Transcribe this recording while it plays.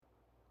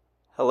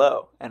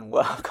Hello, and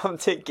welcome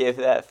to Give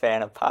That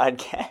Fan a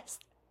Podcast.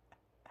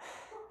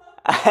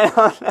 I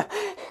don't know.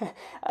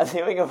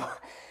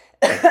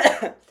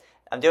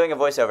 I'm doing a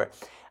voiceover.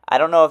 I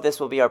don't know if this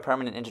will be our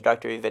permanent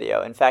introductory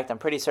video. In fact, I'm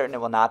pretty certain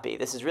it will not be.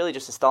 This is really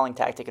just a stalling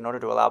tactic in order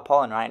to allow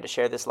Paul and Ryan to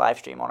share this live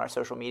stream on our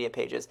social media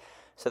pages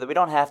so that we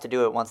don't have to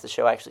do it once the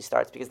show actually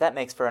starts, because that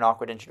makes for an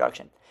awkward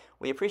introduction.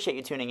 We appreciate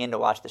you tuning in to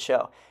watch the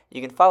show.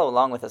 You can follow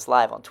along with us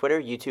live on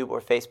Twitter, YouTube,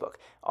 or Facebook.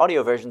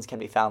 Audio versions can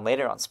be found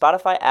later on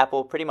Spotify,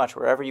 Apple, pretty much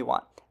wherever you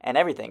want. And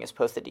everything is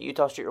posted to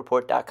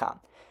UtahStreetReport.com.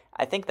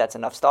 I think that's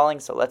enough stalling,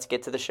 so let's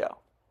get to the show.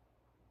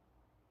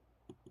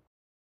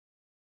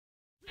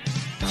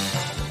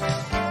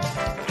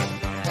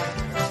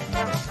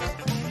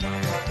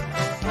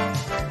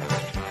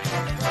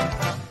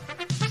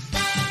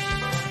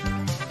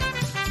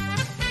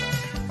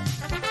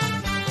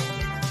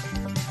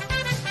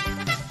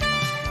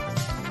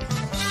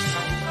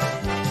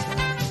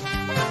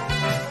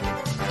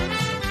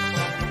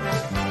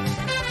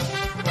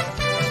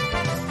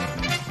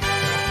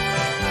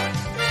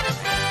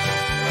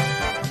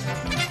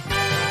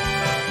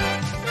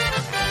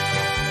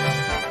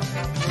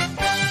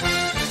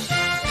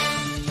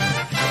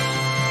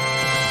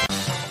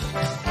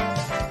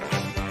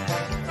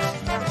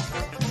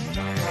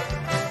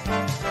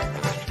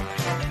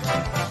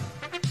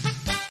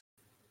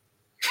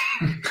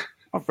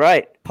 All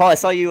right, Paul, I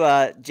saw you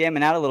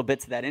jamming out a little bit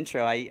to that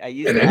intro. I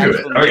used the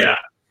actual Oh yeah.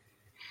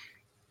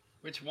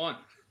 Which one?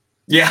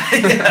 Yeah.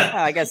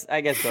 I guess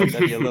both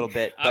of you a little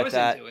bit. I was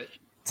into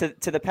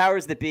it. To the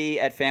powers that be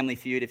at Family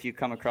Feud, if you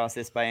come across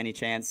this by any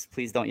chance,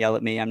 please don't yell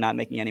at me. I'm not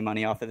making any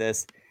money off of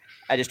this.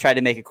 I just tried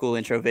to make a cool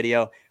intro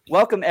video.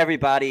 Welcome,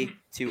 everybody,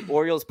 to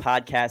Orioles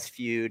Podcast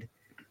Feud.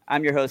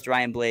 I'm your host,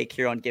 Ryan Blake,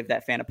 here on Give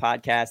That Fan a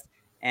Podcast.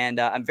 And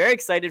I'm very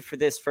excited for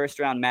this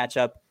first-round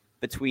matchup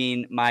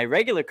between my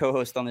regular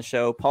co-host on the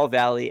show, Paul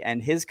Valley,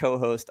 and his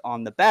co-host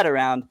on the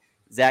Bat-Around,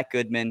 Zach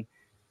Goodman.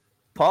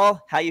 Paul,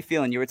 how you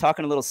feeling? You were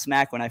talking a little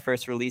smack when I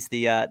first released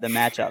the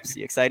matchups.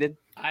 You excited?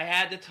 I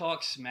had to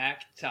talk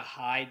smack to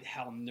hide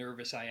how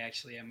nervous I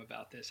actually am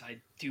about this.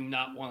 I do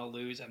not want to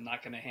lose. I'm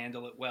not going to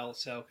handle it well.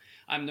 So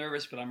I'm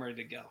nervous, but I'm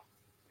ready to go.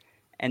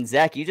 And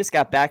Zach, you just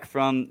got back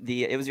from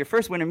it was your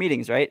first winter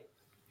meetings, right?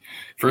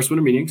 First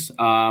winter meetings.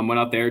 Went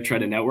out there, tried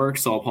to network,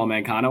 saw Paul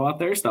Mancano out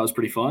there, so that was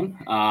pretty fun.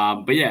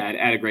 But yeah,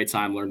 I had a great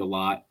time, learned a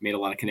lot, made a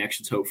lot of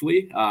connections,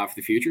 hopefully, for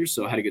the future.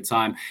 So I had a good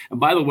time. And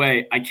by the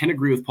way, I can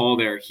agree with Paul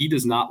there. He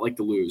does not like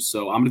to lose.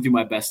 So I'm going to do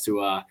my best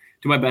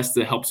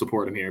to help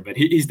support him here. But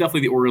he's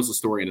definitely the Orioles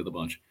historian of the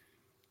bunch.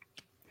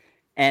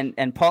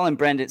 And Paul and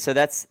Brendan, so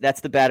that's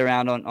the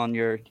Bat-Around on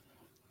your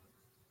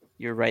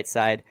right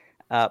side.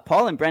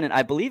 Paul and Brendan,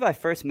 I believe I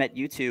first met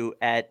you two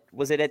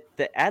was it at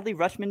the Adley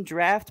Rutschman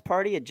draft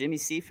party at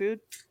Jimmy's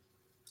Seafood?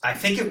 I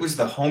think it was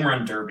the home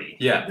run derby.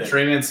 Yeah, the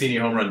Trey Mancini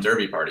home run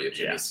derby party at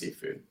Jimmy's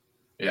Seafood.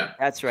 Yeah.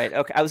 That's right.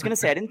 Okay, I was going to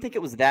say, I didn't think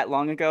it was that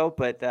long ago,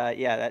 but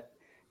yeah,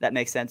 that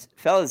makes sense.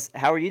 Fellas,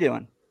 how are you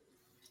doing?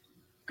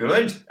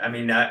 Good. I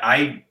mean,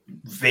 I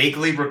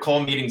vaguely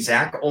recall meeting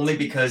Zach only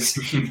because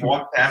he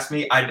walked past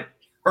me. I'd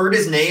heard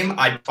his name.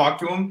 I'd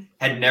talked to him,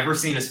 had never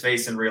seen his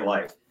face in real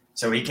life.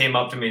 So he came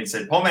up to me and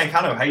said, "Paul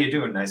Mancano, how you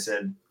doing?" And I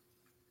said,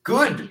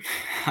 "Good."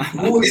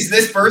 Who is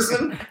this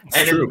person?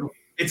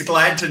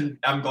 And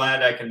I'm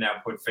glad I can now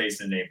put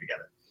face and name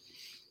together.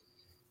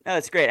 No,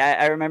 that's great.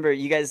 I remember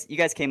you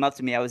guys came up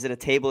to me. I was at a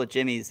table at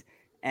Jimmy's,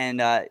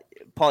 and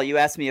Paul, you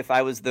asked me if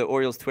I was the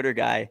Orioles Twitter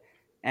guy,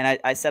 and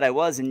I said I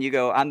was, and you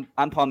go,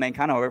 I'm Paul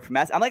Mancano, I work for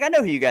Mass. I'm like, I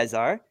know who you guys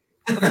are.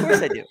 Of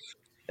course I do.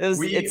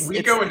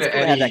 We go into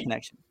that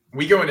connection.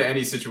 We go into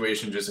any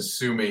situation just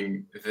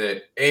assuming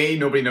that A,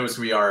 nobody knows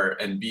who we are,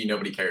 and B,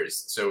 nobody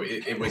cares. So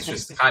it was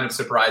just kind of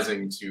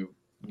surprising to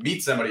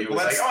meet somebody who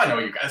was like, "Oh, I know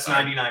you guys." That's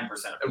 99%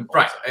 of people.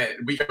 Right.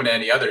 And we go into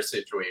any other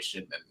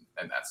situation,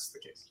 and that's the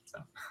case. So.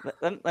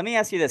 Let me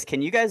ask you this.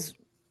 Can you guys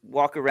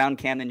walk around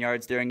Camden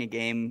Yards during a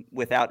game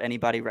without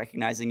anybody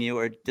recognizing you,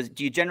 or do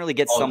you generally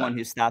get someone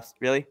who stops?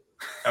 Really?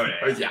 Oh,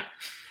 yeah.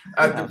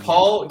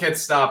 Paul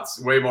gets stopped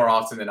way more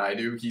often than I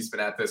do. He's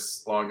been at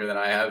this longer than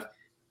I have.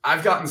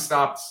 I've gotten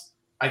stopped,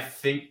 I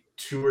think,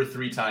 2 or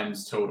 3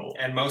 times total.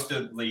 And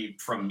mostly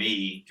from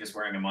me just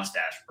wearing a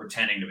mustache,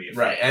 pretending to be a fan.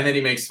 Right, and then he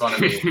makes fun of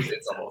me.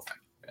 It's the whole thing.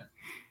 Yeah.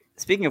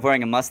 Speaking of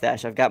wearing a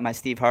mustache, I've got my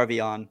Steve Harvey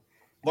on.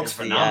 Looks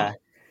phenomenal.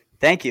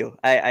 Thank you.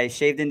 I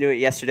shaved into it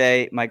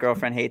yesterday. My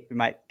girlfriend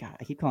I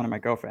keep calling her my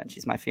girlfriend.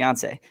 She's my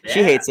fiance. Yeah.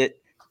 She hates it,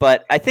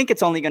 but I think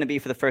it's only going to be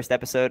for the first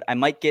episode. I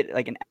might get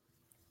like an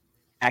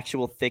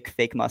actual thick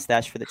fake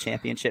mustache for the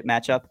championship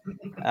matchup.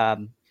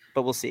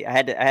 But we'll see. I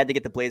had to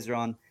get the blazer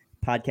on,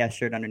 podcast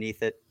shirt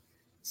underneath it.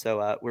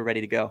 So we're ready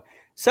to go.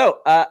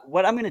 So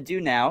what I'm going to do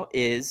now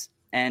is,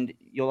 and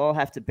you'll all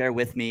have to bear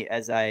with me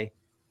as I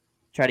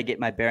try to get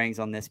my bearings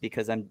on this,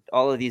 because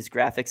all of these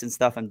graphics and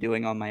stuff I'm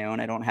doing on my own.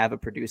 I don't have a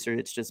producer.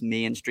 It's just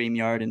me and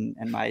StreamYard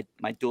and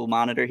my dual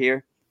monitor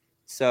here.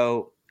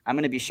 So I'm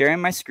going to be sharing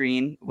my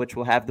screen, which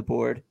will have the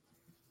board.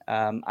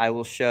 I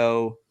will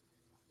show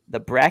the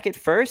bracket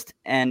first.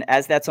 And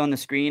as that's on the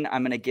screen,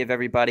 I'm going to give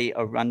everybody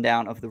a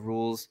rundown of the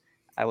rules.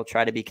 I will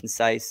try to be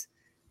concise,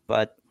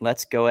 but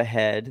let's go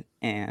ahead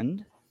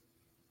and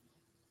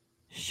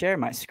share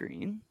my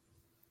screen.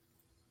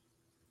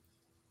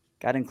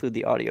 Got to include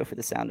the audio for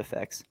the sound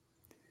effects.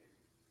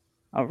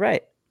 All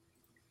right.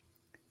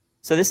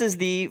 So this is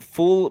the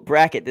full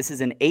bracket. This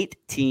is an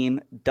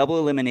 8-team double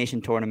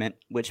elimination tournament,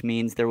 which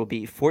means there will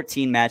be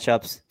 14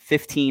 matchups,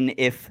 15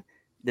 if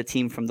the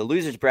team from the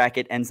losers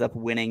bracket ends up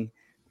winning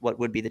what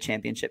would be the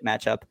championship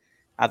matchup.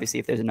 Obviously,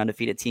 if there's an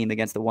undefeated team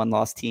against the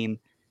one-loss team,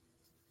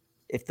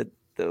 if the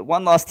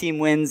one-loss team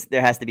wins,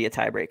 there has to be a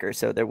tiebreaker.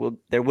 So there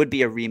would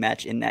be a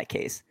rematch in that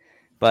case.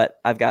 But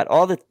I've got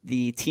all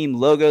the team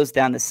logos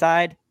down the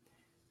side.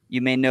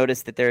 You may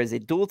notice that there is a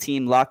dual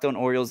team, Locked On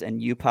Orioles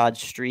and UPod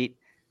Street.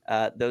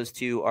 Those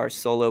two are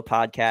solo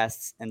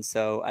podcasts, and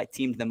so I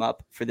teamed them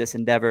up for this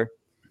endeavor.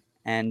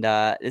 And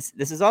this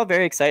is all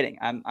very exciting.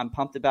 I'm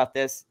pumped about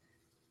this.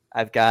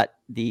 I've got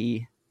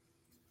the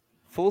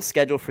full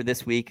schedule for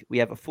this week. We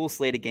have a full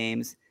slate of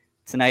games.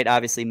 Tonight,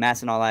 obviously,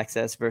 Mass and All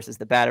Access versus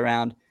the Bat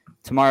Around.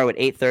 Tomorrow at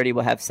 8:30,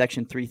 we'll have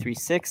Section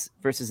 336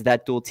 versus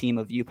that dual team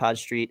of UPod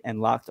Street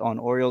and Locked On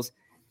Orioles.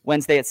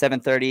 Wednesday at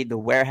 7:30, the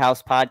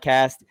Warehouse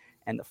Podcast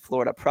and the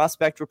Florida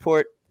Prospect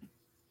Report.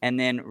 And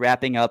then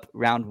wrapping up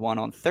round 1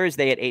 on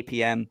Thursday at 8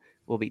 p.m.,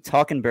 we'll be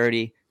Talkin'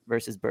 Birdie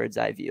versus Bird's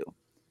Eye View.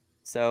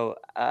 So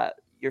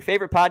your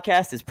favorite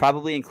podcast is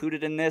probably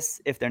included in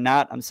this. If they're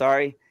not, I'm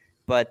sorry.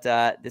 But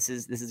this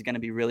is going to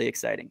be really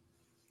exciting.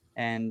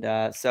 And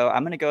so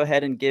I'm going to go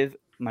ahead and give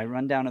my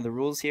rundown of the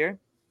rules here.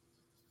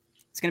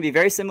 It's going to be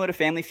very similar to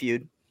Family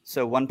Feud.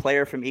 So one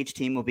player from each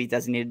team will be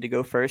designated to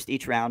go first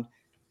each round,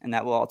 and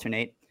that will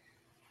alternate.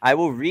 I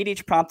will read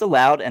each prompt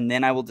aloud, and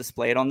then I will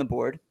display it on the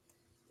board.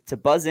 To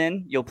buzz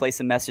in, you'll place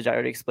a message. I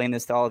already explained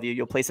this to all of you.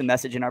 You'll place a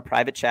message in our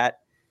private chat.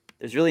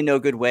 There's really no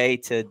good way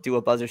to do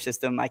a buzzer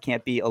system. I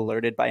can't be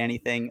alerted by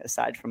anything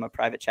aside from a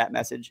private chat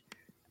message.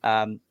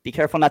 Be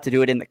careful not to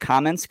do it in the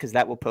comments because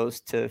that will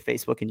post to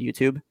Facebook and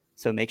YouTube.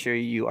 So make sure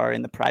you are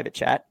in the private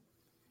chat.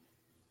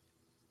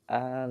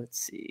 Let's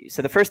see.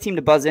 So the first team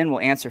to buzz in will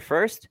answer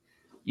first.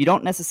 You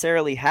don't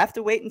necessarily have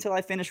to wait until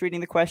I finish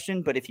reading the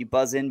question, but if you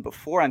buzz in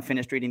before I'm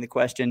finished reading the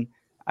question,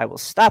 I will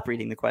stop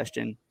reading the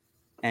question,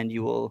 and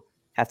you will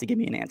have to give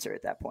me an answer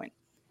at that point.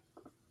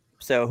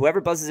 So whoever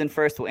buzzes in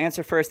first will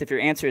answer first. If your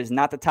answer is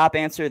not the top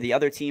answer, the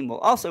other team will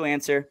also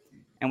answer,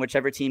 and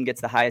whichever team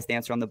gets the highest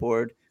answer on the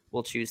board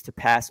will choose to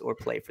pass or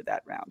play for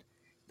that round.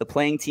 The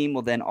playing team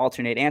will then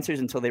alternate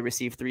answers until they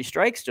receive 3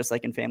 strikes, just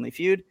like in Family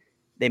Feud.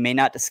 They may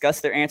not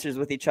discuss their answers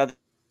with each other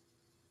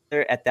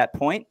at that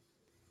point.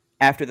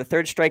 After the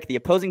 3rd strike, the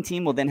opposing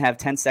team will then have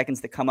 10 seconds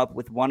to come up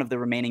with one of the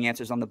remaining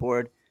answers on the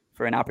board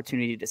for an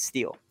opportunity to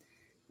steal.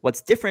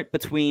 What's different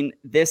between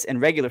this and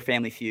regular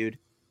Family Feud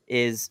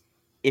is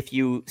if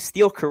you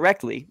steal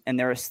correctly and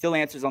there are still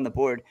answers on the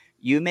board,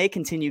 you may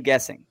continue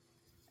guessing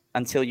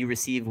until you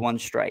receive 1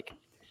 strike.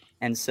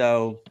 And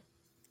so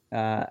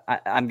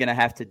I'm going to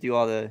have to do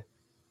all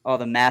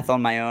the math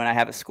on my own. I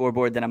have a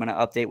scoreboard that I'm going to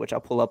update, which I'll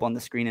pull up on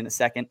the screen in a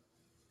second.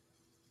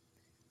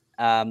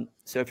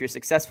 So if you're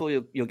successful,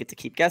 you'll get to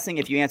keep guessing.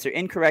 If you answer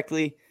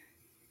incorrectly,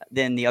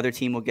 then the other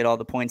team will get all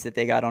the points that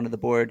they got onto the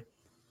board.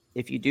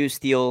 If you do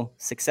steal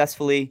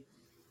successfully,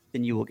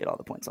 then you will get all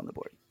the points on the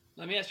board.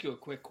 Let me ask you a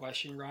quick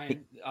question,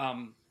 Ryan.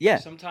 Yeah.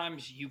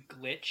 Sometimes you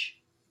glitch,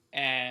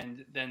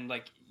 and then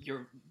like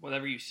your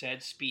whatever you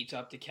said speeds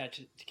up to catch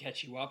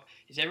you up.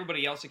 Is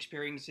everybody else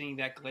experiencing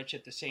that glitch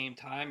at the same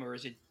time, or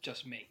is it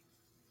just me?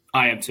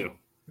 I am too.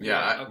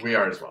 Yeah, okay. We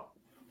are as well.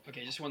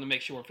 Okay, just wanted to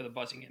make sure for the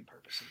buzzing in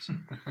purposes.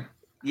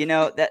 You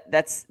know,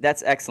 that's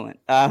excellent.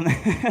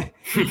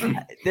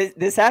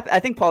 This happened. I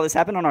think, Paul, this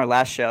happened on our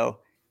last show.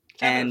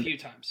 It's happened a few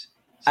times.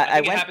 So I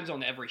think it happens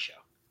on every show.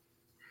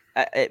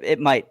 It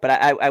might, but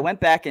I went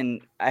back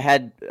and I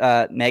had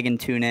Megan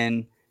tune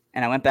in,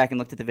 and I went back and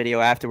looked at the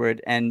video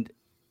afterward, and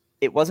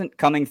it wasn't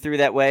coming through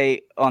that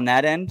way on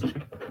that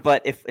end.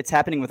 But if it's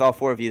happening with all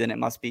 4 of you, then it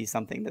must be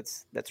something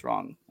that's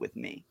wrong with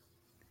me.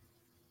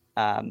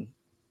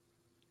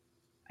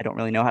 I don't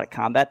really know how to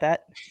combat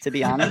that, to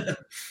be honest.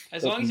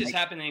 As long as it's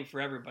happening for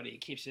everybody,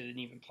 it keeps it an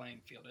even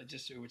playing field.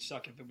 It would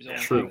suck if it was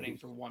only happening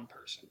for one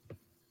person.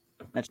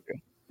 That's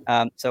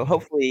true. So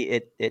hopefully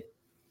it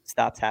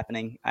stops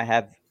happening. I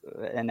have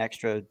an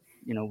extra,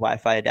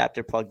 Wi-Fi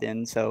adapter plugged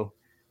in, so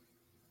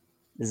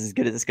this is as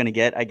good as it's going to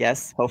get, I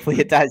guess. Hopefully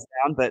it dies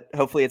down, but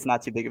hopefully it's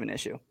not too big of an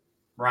issue.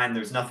 Ryan,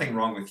 there's nothing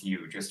wrong with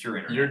you, just your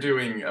internet. You're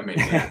doing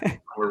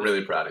amazing. We're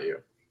really proud of you.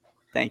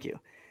 Thank you.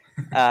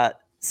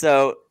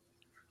 So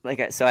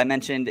I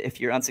mentioned, if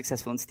you're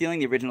unsuccessful in stealing,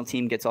 the original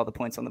team gets all the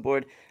points on the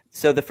board.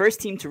 So the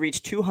first team to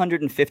reach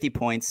 250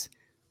 points,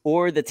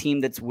 or the team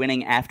that's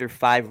winning after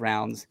 5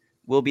 rounds,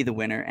 will be the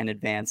winner and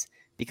advance.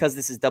 Because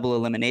this is double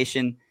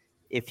elimination,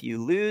 if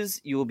you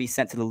lose, you will be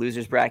sent to the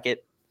loser's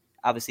bracket.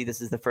 Obviously, this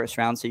is the first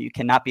round, so you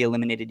cannot be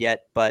eliminated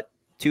yet, but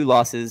 2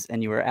 losses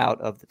and you are out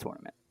of the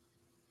tournament.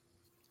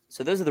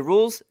 So those are the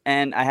rules,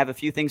 and I have a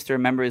few things to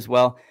remember as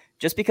well.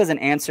 Just because an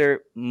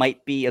answer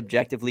might be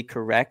objectively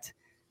correct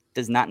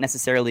does not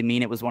necessarily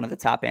mean it was one of the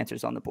top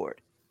answers on the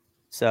board.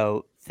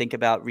 So think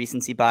about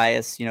recency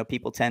bias.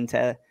 People tend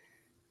to,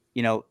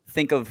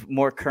 think of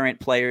more current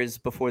players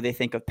before they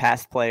think of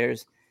past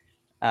players.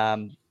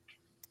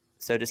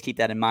 So just keep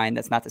that in mind.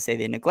 That's not to say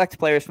they neglect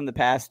players from the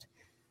past,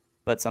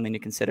 but something to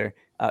consider.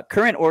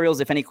 Current Orioles,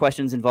 if any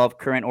questions involve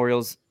current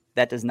Orioles,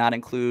 that does not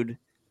include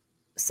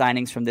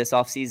signings from this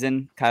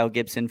offseason. Kyle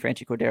Gibson,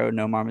 Franchy Cordero,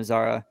 Nomar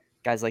Mazara,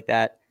 guys like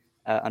that.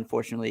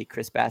 Unfortunately,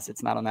 Chris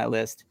Bassett's not on that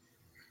list.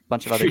 A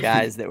bunch of other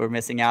guys that we're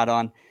missing out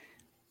on.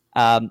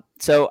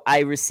 So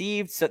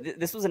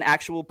this was an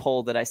actual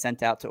poll that I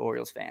sent out to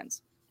Orioles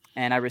fans,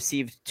 and I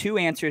received 2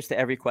 answers to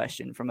every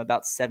question from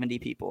about 70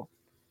 people.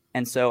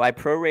 And so I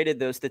prorated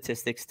those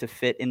statistics to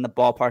fit in the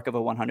ballpark of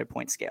a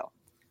 100-point scale.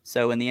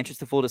 So in the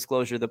interest of full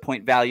disclosure, the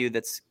point value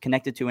that's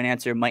connected to an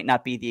answer might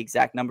not be the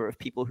exact number of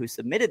people who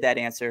submitted that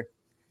answer,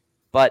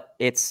 but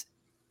it's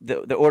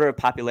the order of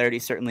popularity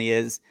certainly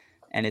is,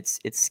 and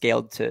it's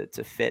scaled to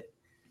fit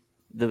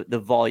the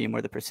volume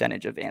or the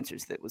percentage of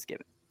answers that was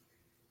given.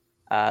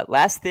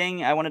 Last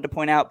thing I wanted to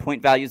point out,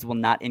 point values will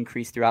not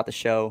increase throughout the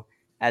show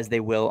as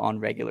they will on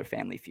regular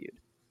Family Feud.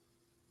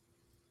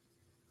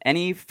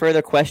 Any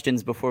further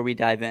questions before we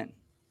dive in?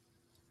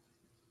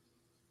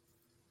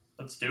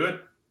 Let's do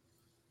it.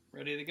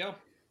 Ready to go.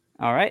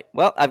 All right.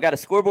 Well, I've got a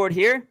scoreboard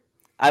here.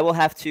 I will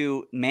have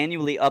to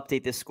manually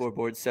update this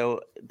scoreboard.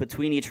 So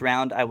between each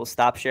round, I will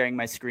stop sharing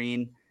my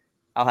screen.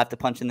 I'll have to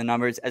punch in the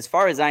numbers. As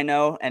far as I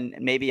know, and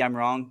maybe I'm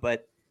wrong,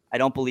 but I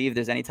don't believe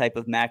there's any type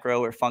of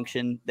macro or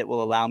function that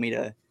will allow me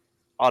to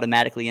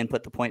automatically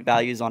input the point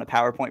values on a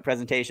PowerPoint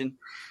presentation.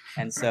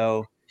 And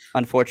so,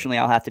 unfortunately,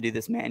 I'll have to do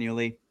this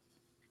manually.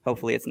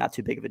 Hopefully it's not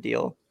too big of a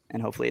deal,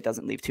 and hopefully it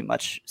doesn't leave too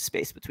much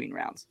space between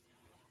rounds.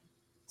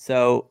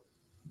 So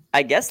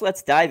I guess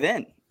let's dive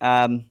in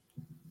and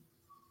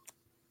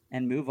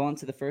move on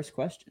to the first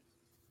question.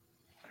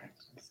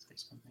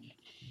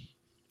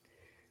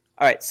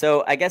 All right,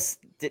 so I guess,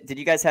 did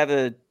you guys have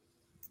do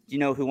you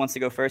know who wants to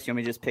go first? You want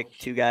me to just pick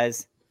 2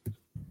 guys?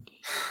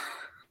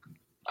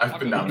 I've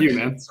been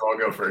nominated, so I'll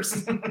go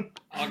first.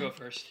 I'll go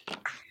first. All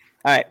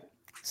right,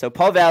 so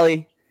Paul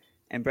Valley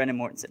and Brendan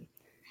Mortensen.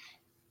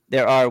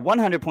 There are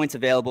 100 points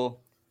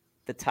available.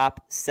 The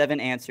top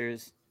 7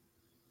 answers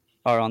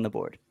are on the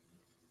board.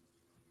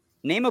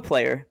 Name a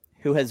player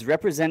who has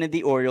represented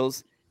the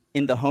Orioles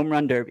in the Home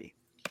Run Derby.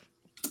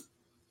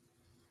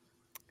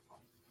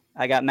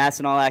 I got Mass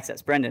and All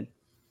Access. Brendan.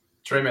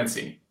 Trey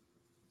Mancini.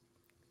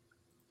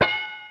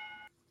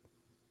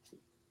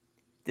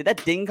 Did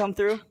that ding come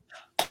through?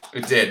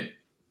 It did.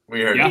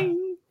 We heard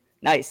it.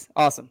 Nice.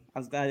 Awesome.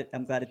 I'm glad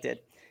it did.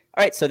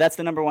 All right, so that's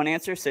the number 1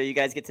 answer. So you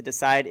guys get to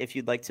decide if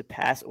you'd like to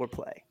pass or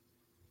play.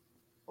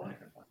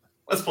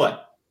 Let's play.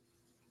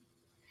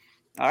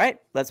 All right,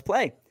 let's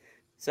play.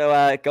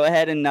 So go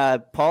ahead and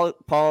Paul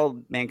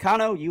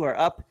Mancano, you are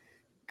up.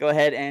 Go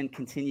ahead and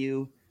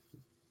continue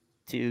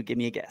to give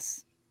me a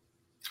guess.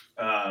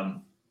 I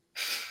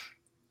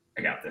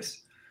got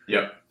this.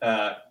 Yep.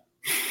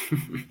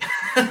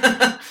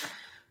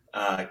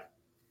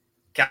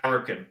 Cal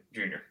Ripken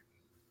Jr.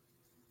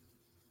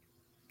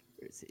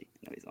 Where is he?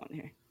 No, he's on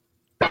here.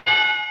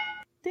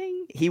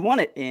 Ding. He won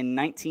it in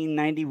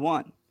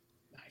 1991.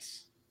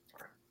 Nice.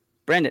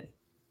 Brendan.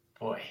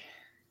 Boy.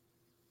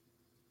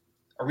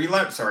 Are we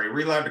allowed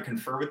to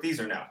confer with these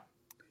or no?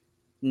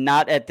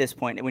 Not at this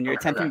point. When you're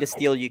attempting to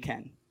steal, you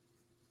can.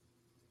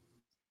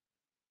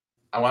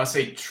 I want to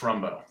say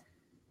Trumbo.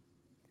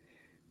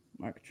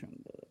 Mark Trumbo.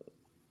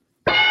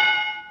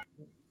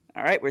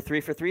 All right, we're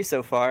 3 for 3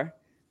 so far.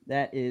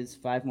 That is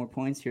 5 more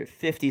points. You're at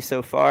 50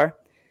 so far.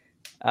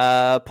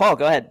 Paul,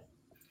 go ahead.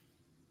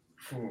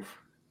 Oof.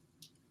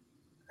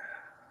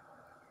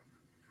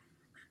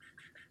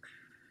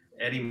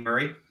 Eddie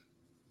Murray.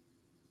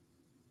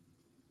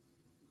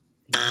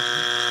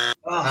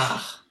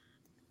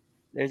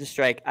 There's a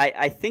strike.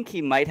 I think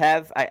he might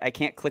have. I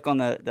can't click on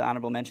the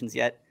honorable mentions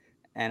yet,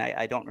 and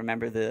I don't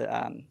remember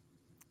the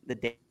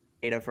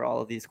data for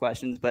all of these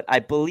questions, but I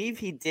believe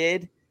he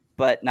did,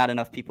 but not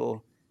enough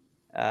people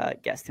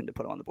guessed him to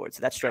put him on the board.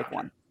 So that's strike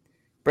 1.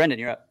 Brendan,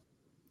 you're up.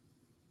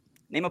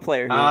 Name a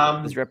player who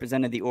has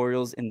represented the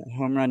Orioles in the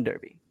Home Run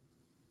Derby.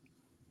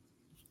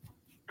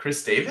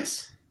 Chris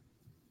Davis?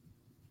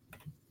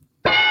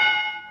 There's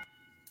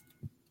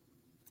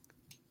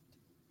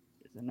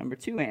a number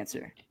 2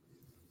 answer.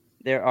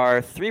 There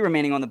are 3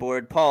 remaining on the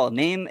board. Paul,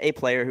 name a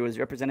player who has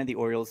represented the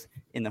Orioles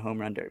in the Home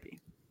Run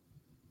Derby.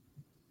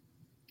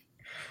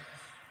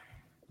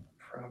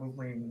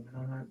 Probably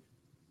not.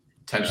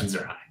 Tensions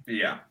are high.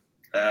 Yeah.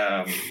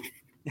 I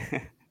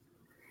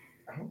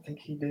don't think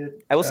he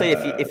did. I will say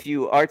if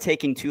you are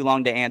taking too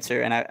long to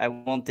answer, and I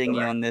won't ding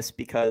you on this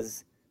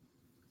because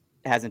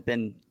it hasn't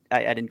been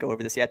I didn't go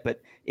over this yet,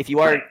 but if you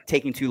are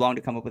taking too long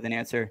to come up with an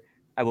answer,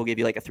 I will give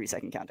you like a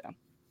 3-second countdown.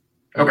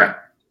 Okay.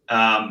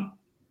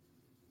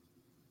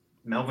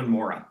 Melvin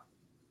Mora.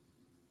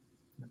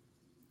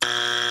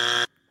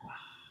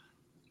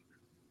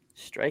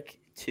 Strike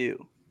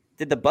 2.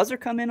 Did the buzzer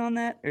come in on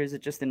that, or is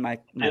it just in my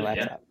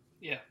laptop?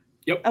 Yeah.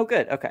 Yep. Oh,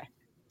 good. Okay.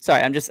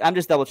 Sorry, I'm just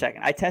double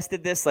checking. I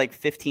tested this like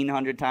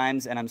 1,500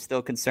 times, and I'm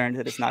still concerned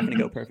that it's not going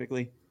to go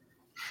perfectly.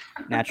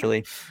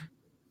 Naturally.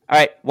 All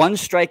right, 1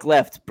 strike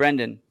left.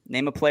 Brendan,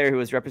 name a player who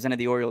has represented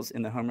the Orioles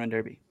in the Home Run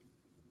Derby.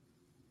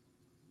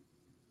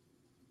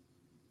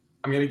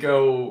 I'm going to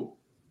go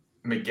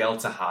Miguel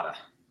Tejada.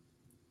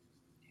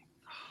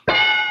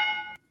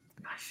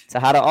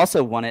 Tejada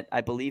also won it.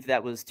 I believe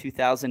that was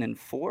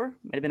 2004.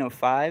 Might have been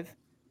 05. It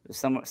was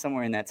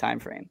somewhere in that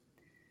time frame.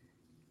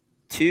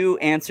 2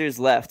 answers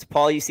left.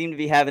 Paul, you seem to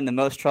be having the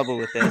most trouble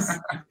with this.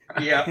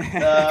 Yeah.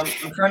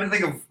 I'm trying to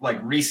think of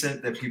like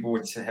recent that people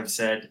would have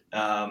said.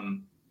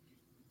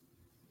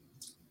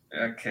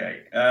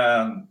 Okay.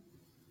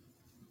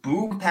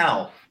 Boog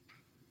Powell.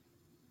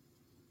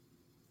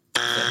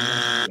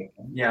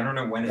 Yeah, I don't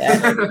know when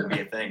it's going to be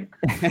a thing.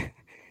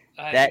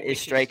 That is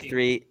strike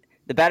 3.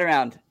 The bat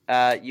around.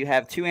 You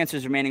have 2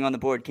 answers remaining on the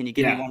board. Can you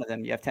give me one of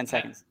them? You have 10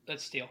 seconds.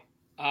 Let's steal.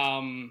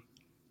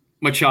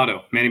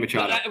 Machado, Manny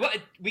Machado.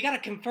 We got to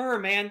confer,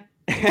 man.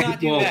 Do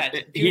not do that.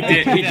 He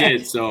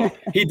did. So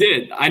he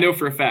did. I know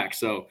for a fact.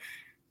 So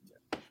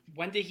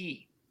when did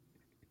he?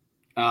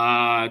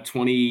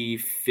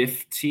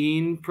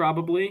 2015,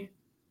 probably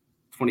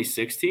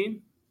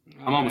 2016.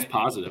 I'm almost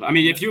positive. I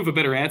mean, if you have a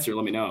better answer,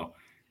 let me know.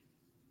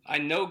 I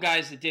know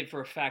guys that did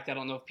for a fact. I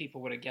don't know if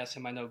people would have guessed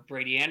him. I know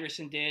Brady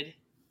Anderson did.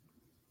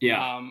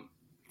 Yeah,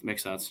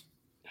 makes sense.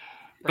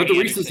 But the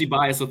recency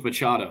bias with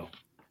Machado.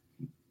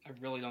 I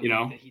really don't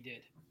think that he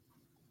did.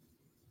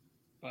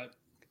 But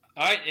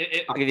all right,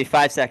 I'll give you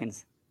 5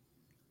 seconds.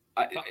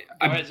 I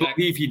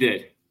believe he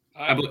did.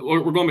 Right.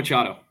 We're going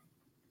Machado.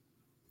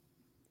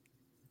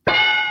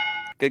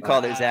 Good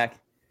call there, Zach.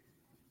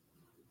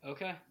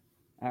 Okay.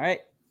 All right.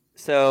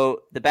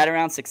 So the bat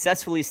around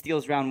successfully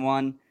steals round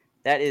 1.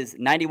 That is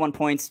 91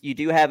 points. You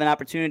do have an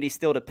opportunity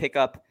still to pick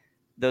up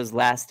those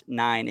last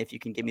 9 if you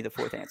can give me the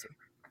 4th answer.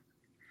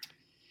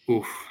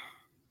 Oof.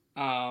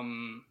 Are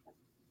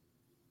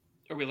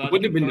we allowed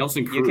Wouldn't have been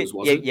Nelson Cruz,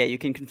 was it? Yeah, you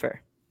can confer.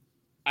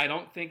 I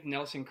don't think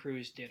Nelson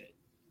Cruz did it.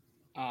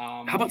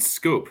 How about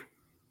Scope?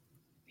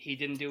 He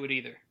didn't do it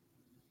either.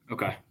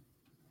 Okay.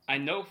 I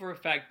know for a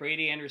fact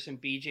Brady Anderson,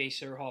 B.J.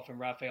 Surhoff, and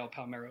Rafael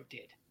Palmeiro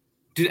did.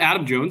 Did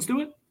Adam Jones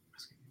do it?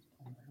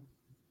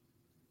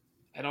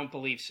 I don't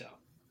believe so.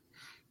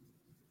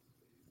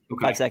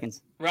 Okay. 5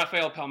 seconds.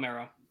 Rafael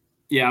Palmeiro.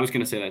 Yeah, I was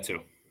going to say that too.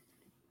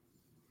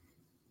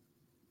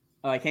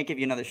 Oh, I can't give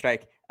you another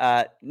strike.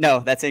 No,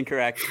 that's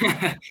incorrect.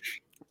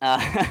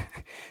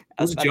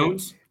 Was it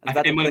Jones? I was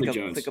about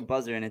to click a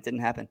buzzer and it didn't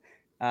happen.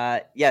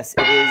 Yes,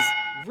 it is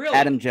really?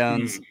 Adam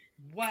Jones.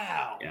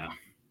 Wow. Yeah.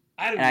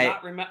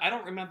 I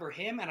don't remember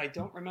him, and I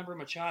don't remember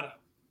Machado.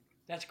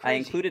 That's crazy. I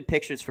included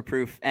pictures for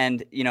proof,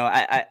 and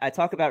I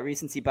talk about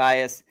recency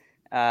bias.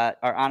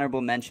 Our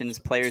honorable mentions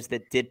players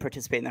that did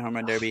participate in the Home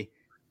Run Derby: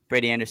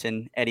 Brady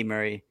Anderson, Eddie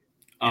Murray,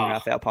 and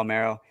Rafael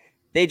Palmeiro.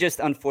 They just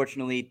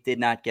unfortunately did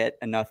not get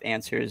enough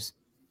answers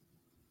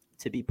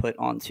to be put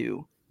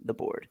onto the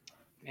board.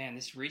 Man,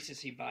 this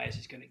recency bias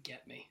is going to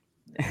get me.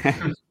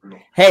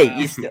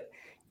 Hey,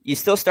 you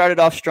still started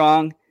off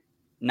strong,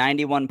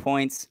 91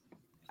 points.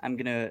 I'm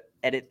going to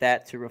edit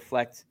that to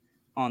reflect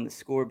on the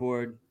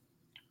scoreboard.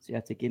 So you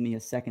have to give me a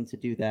second to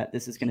do that.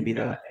 This is going to be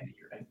the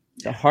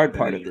hard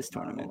part of this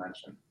tournament.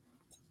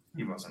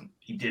 He wasn't.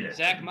 He did it.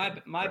 Zach,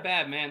 my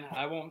bad, man.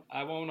 I won't.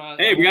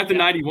 Hey, we got the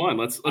 91.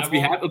 Let's be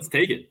happy. Let's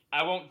take it.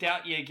 I won't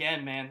doubt you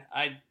again, man.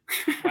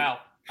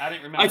 Wow. I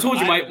didn't remember. I told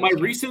you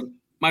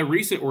my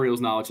recent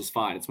Orioles knowledge is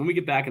fine. It's when we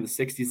get back in the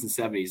 60s and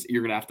 70s,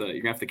 you're gonna have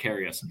to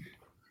carry us.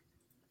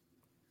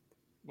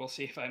 We'll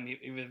see if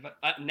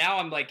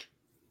now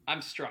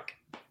I'm struck.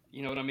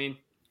 You know what I mean?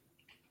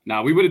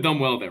 Nah, we would have done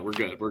well there. We're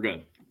good.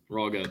 We're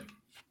all good.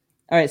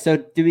 All right. So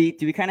do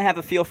we kind of have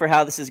a feel for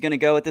how this is going to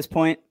go at this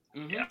point?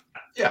 Mm-hmm.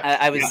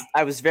 Yeah.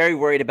 I was very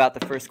worried about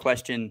the first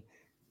question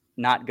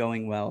not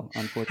going well,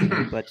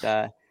 unfortunately,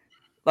 but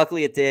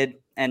luckily it did.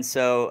 And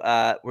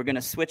so we're going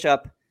to switch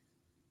up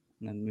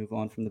and then move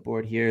on from the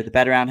board here. The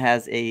bat around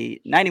has a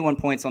 91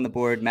 points on the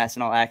board,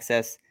 Massenal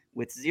Access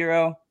with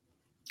 0.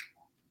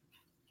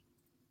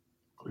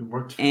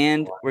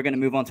 And we're going to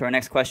move on to our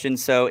next question.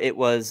 So it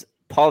was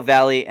Paul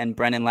Valley and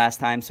Brennan last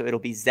time. So it'll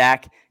be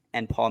Zach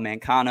and Paul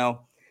Mancano.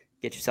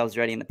 Get yourselves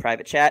ready in the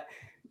private chat.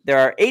 There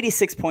are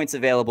 86 points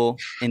available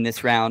in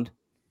this round.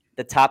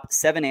 The top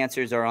 7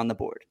 answers are on the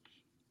board.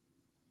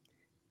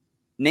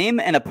 Name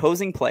an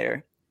opposing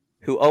player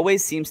who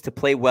always seems to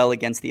play well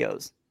against the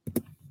O's.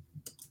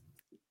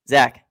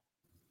 Zach.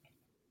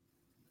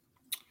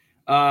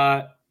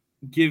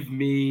 Give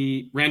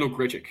me Randall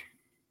Grichuk.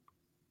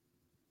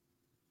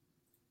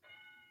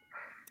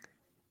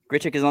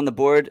 Grichuk is on the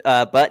board,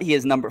 but he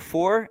is number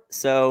 4.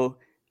 So,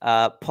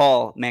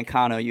 Paul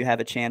Mancano, you have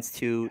a chance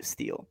to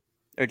steal,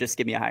 or just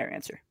give me a higher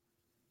answer.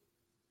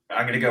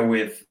 I'm going to go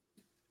with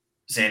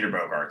Xander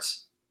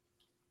Bogaerts.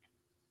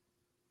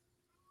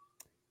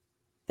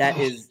 That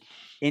is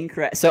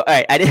incorrect. So, all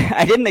right,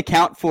 I didn't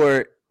account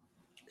for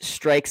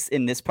strikes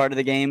in this part of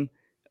the game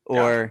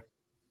or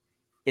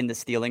in the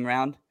stealing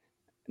round.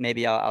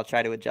 Maybe I'll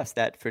try to adjust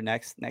that for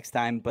next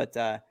time. But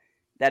that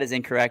That is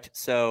incorrect.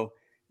 So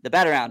the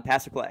Bat-A-Round,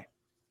 pass or play?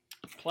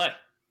 Play.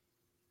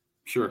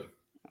 Sure.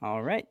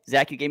 All right.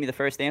 Zach, you gave me the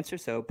first answer.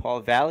 So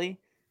Paul Valley,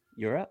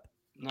 you're up.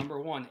 Number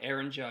 1,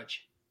 Aaron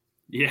Judge.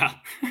 Yeah.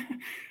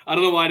 I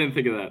don't know why I didn't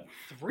think of that.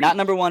 3. Not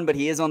number 1, but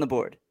he is on the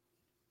board.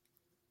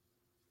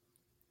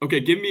 Okay,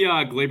 give me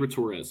Gleyber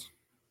Torres.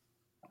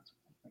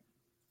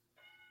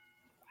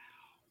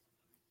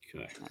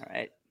 Okay. All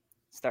right.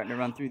 Starting to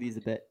run through these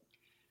a bit.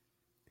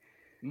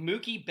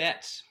 Mookie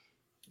Betts.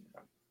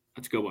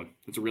 That's a good one.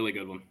 That's a really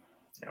good one.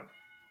 Yeah.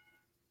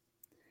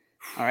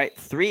 All right.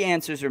 3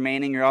 answers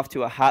remaining. You're off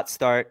to a hot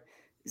start.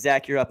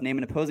 Zach, you're up. Name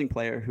an opposing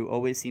player who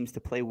always seems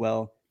to play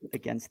well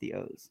against the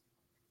O's.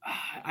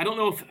 I don't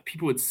know if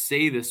people would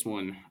say this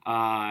one,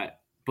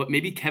 but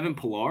maybe Kevin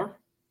Pillar.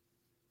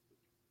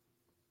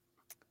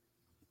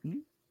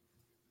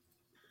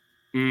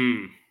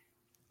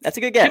 That's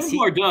a good guess. Kevin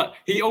Pillar does.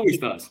 He always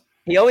does.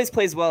 He always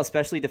plays well,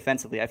 especially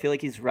defensively. I feel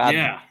like he's robbed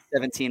Yeah.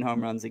 17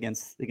 home runs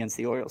against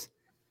the Orioles.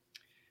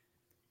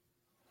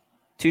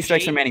 2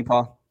 strikes remaining,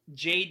 Paul.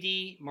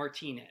 JD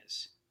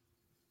Martinez.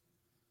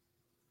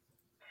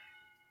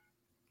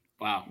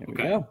 Wow. There we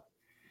Okay. go.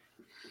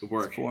 Good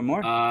work. 4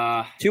 more.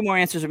 2 more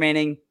answers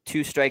remaining.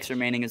 2 strikes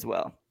remaining as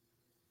well.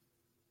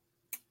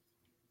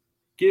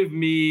 Give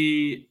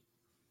me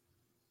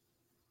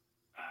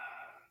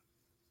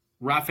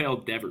Rafael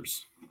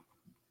Devers.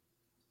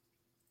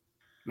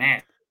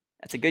 Man,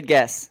 That's a good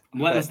guess. I'm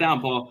letting us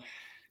down, Paul.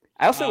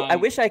 I also I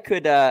wish I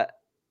could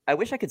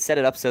set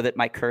it up so that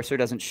my cursor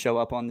doesn't show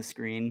up on the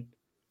screen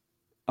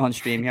on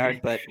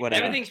StreamYard, but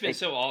whatever. Everything's been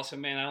so awesome,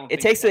 man. I don't.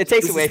 It think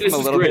takes away from this a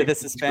is little bit great. of the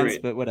This is suspense,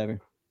 great. but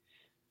whatever.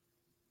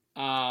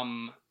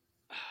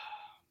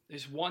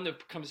 There's one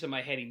that comes to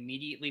my head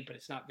immediately, but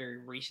it's not very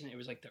recent. It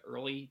was like the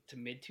early to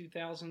mid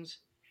 2000s.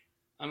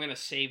 I'm gonna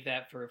save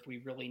that for if we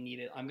really need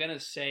it. I'm gonna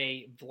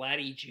say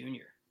Vladdy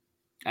Jr.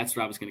 That's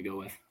what I was going to go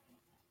with.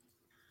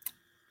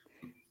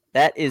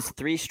 That is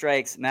 3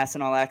 strikes. Mass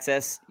and All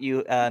Access.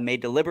 You may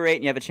deliberate,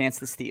 and you have a chance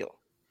to steal.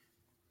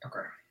 Okay.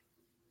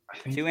 I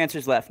think 2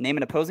 answers left. Name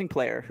an opposing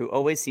player who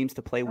always seems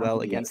to play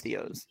well against the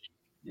O's.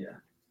 Yeah.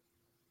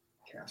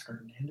 Oscar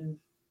Hernandez.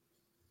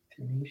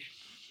 Too niche.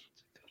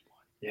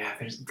 Yeah,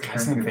 there's I'm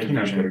guys I'm thinking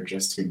of that are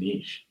just too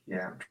niche.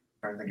 Yeah, I'm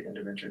trying to think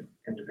of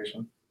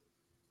individual.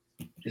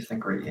 Just think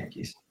great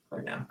Yankees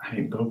right now. I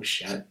mean, Bo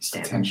Bichette,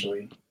 Stanton.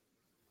 potentially.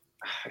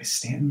 Is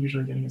Stanton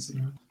usually getting a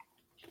signal?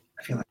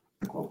 I feel like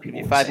well, Give people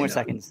you would 5 say more no.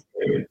 seconds.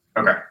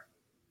 Okay,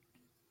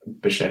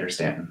 Bichette or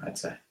Stanton, I'd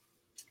say.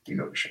 you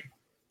go, Bishop.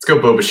 Let's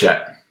go Bo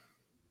Bichette.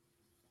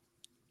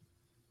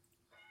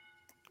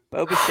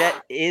 Bo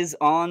Bichette is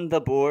on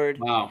the board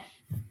Wow.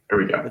 There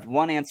we go. with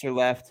 1 answer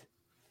left.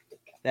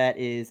 That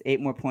is 8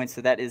 more points.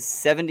 So that is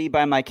 70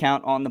 by my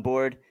count on the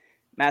board.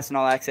 Mass and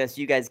All Access,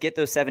 you guys get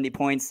those 70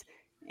 points,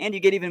 and you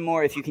get even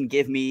more if you can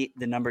give me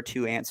the number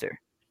 2 answer.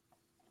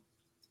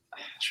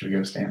 Should we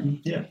go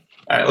Stanton? Yeah.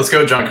 All right, let's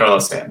go Giancarlo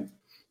Stanton.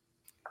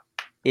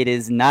 It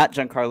is not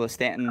Giancarlo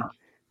Stanton.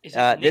 Is it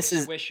Nick this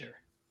is- Swisher?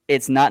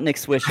 It's not Nick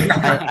Swisher.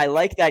 I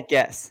like that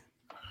guess.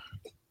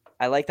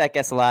 I like that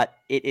guess a lot.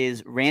 It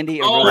is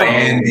Randy Oh, Arroyo.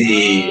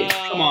 Randy.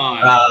 Come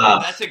on.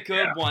 That's a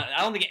good one.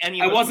 I don't think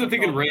any. I of us wasn't would've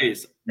thinking thought of that.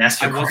 Rays.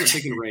 Nestor I wasn't Cortez.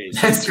 thinking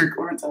Rays. Nestor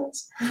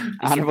Cortez.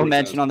 Honorable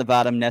mention on the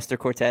bottom. Nestor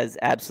Cortez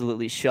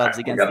absolutely shoves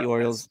against the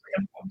Orioles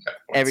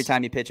every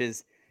time he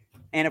pitches.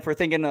 And if we're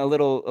thinking a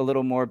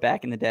little more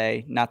back in the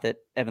day, not that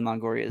Evan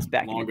Longoria is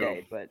back in the Longo.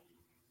 day, but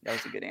that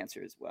was a good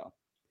answer as well.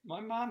 My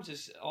mom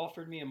just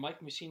offered me a Mike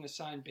Mussina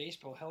signed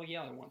baseball. Hell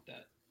yeah, I want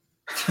that.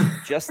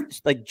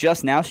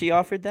 Just now she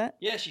offered that.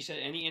 Yeah, she said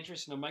any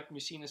interest in a Mike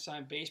Mussina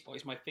signed baseball.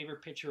 He's my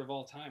favorite pitcher of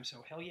all time.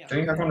 So hell yeah. Do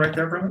you have one right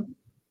there, Brendan?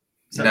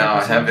 Is that No, I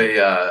Mike have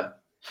Mussina?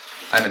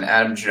 I have an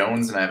Adam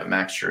Jones and I have a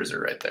Max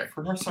Scherzer right there.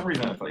 For some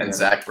reason, I thought you And had-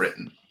 Zach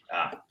Britton.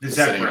 Zach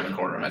sitting Britton. in the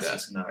corner of my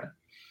desk. No,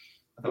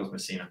 I thought it was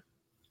Messina.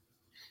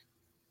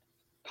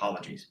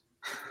 Apologies.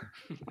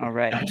 All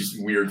right.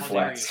 Just weird How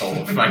flex dare all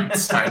you. of my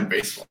signed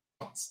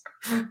baseballs.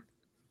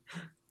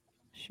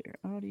 Share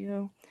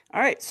audio. All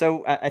right,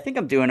 so I think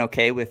I'm doing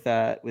okay with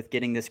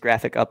getting this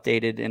graphic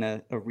updated in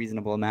a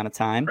reasonable amount of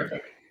time.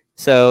 Perfect.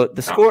 So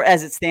the score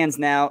as it stands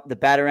now, the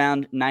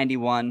Bat-A-Round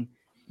 91,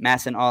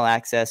 Mass and All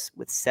Access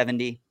with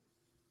 70.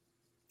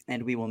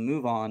 And we will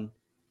move on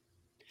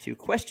to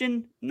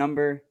question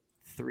number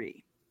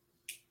 3.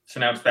 So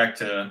now it's back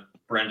to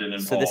Brendan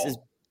and So Paul. this is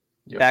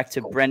Yep. back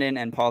to Brendan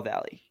and Paul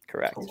Valley,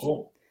 correct?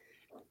 Cool.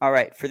 All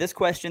right, for this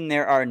question,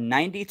 there are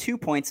 92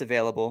 points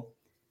available.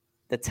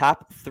 The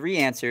top 3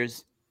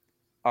 answers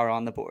are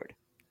on the board.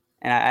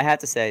 And I have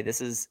to say,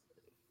 this is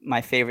my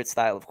favorite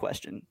style of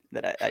question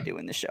that I do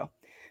in this show.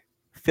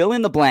 Fill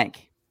in the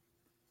blank.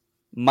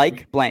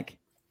 Mike blank.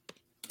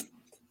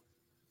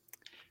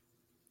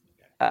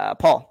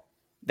 Paul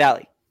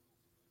Valley.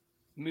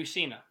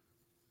 Mussina.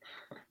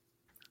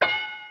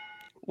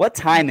 What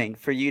timing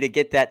for you to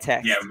get that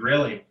text? Yeah,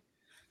 really.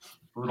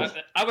 Brutal.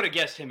 I would have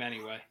guessed him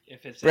anyway.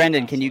 If it's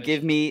Brendan, can you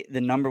give me the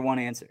number 1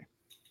 answer?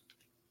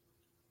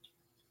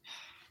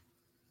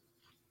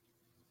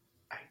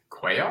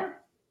 Cuellar?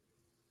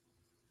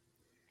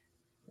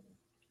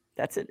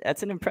 That's it.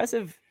 That's an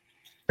impressive.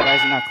 Why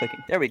is it not clicking?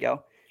 There we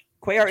go.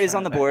 Quayar is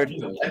on the board.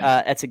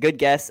 That's a good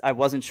guess. I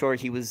wasn't sure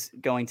he was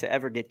going to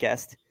ever get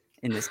guessed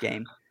in this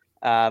game.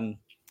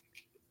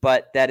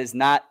 But that is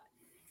not.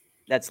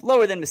 That's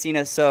lower than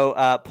Messina. So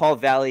Paul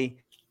Valley,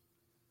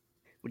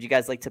 would you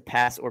guys like to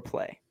pass or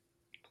play?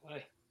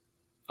 Play.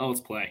 Oh,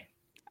 let's play.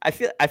 I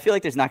feel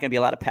like there's not going to be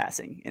a lot of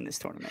passing in this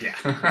tournament.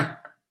 Yeah.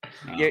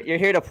 You're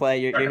here to play.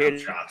 You're here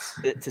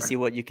to see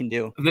what you can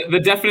do.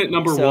 The definite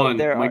number one,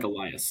 Mike are...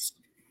 Elias.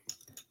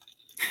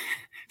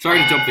 Sorry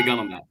to jump the gun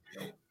on that.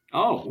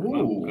 Oh,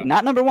 Ooh.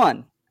 Not number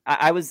one.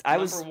 I was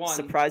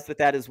surprised with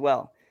that as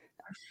well.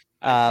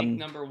 I think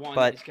number one.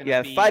 But you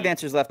have 5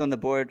 answers left on the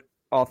board.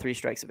 All 3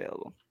 strikes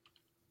available.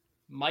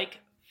 Mike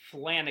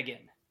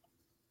Flanagan.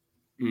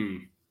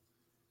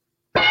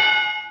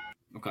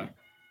 Okay.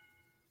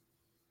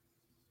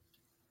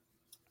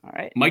 All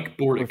right. Mike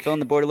Bordick. We're filling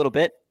the board a little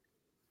bit.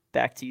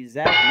 Back to you,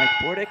 Zach.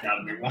 Mike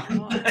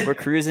Bordick. We're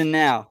cruising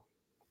now.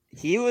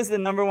 He was the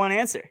number 1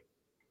 answer.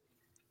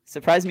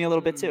 Surprised me a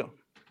little bit too.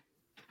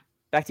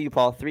 Back to you,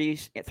 Paul. 3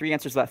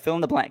 answers left. Fill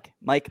in the blank.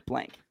 Mike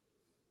blank.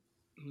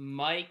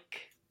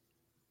 Mike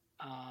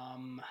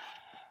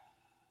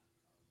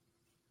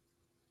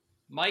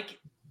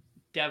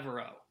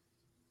Devereaux.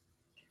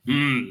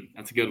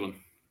 That's a good one.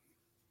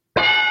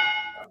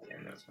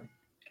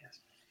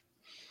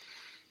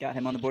 Got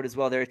him on the board as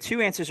well. There are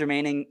 2 answers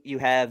remaining. You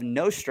have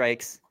no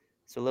strikes,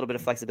 so a little bit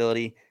of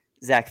flexibility.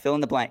 Zach, fill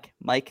in the blank.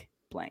 Mike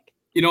blank.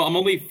 You know, I'm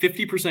only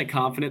 50%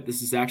 confident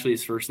this is actually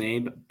his first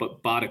name,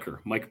 but Boddicker.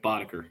 Mike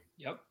Boddicker.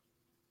 Yep.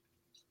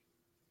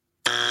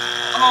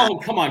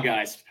 Oh, come on,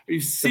 guys. Are you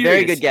serious? A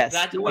very good guess.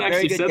 That's a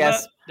very good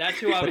guess. That's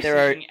who I was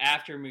thinking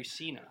after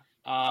Musina.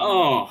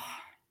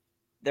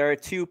 There are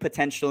 2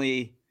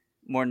 potentially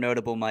more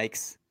notable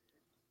Mikes.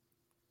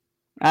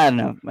 I don't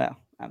know. Well,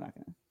 I'm not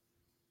going to.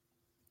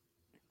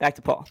 Back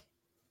to Paul.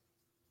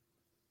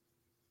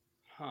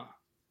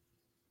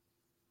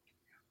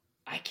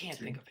 I can't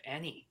think of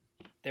any.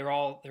 They're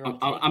all.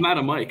 I'm out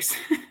of Mikes.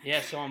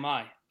 Yeah, so am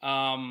I.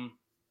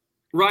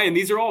 Ryan,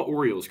 these are all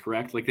Orioles,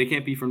 correct? Like they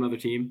can't be from another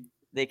team.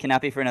 They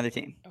cannot be for another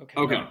team. Okay.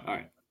 All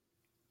right.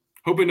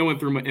 Hoping no one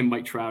threw in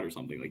Mike Trout or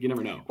something. Like you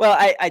never know. Well,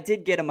 I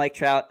did get a Mike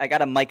Trout. I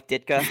got a Mike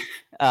Ditka,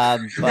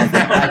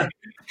 but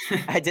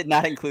I did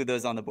not include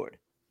those on the board.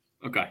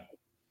 Okay.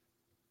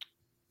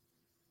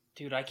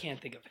 Dude, I can't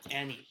think of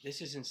any.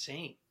 This is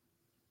insane.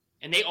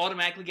 And they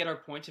automatically get our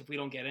points if we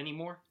don't get any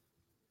more?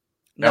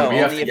 No, we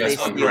have only to if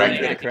guess they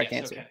get the correct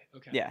answer.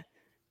 Okay. Yeah.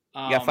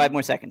 You got 5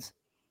 more seconds.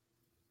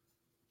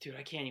 Dude,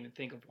 I can't even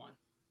think of one.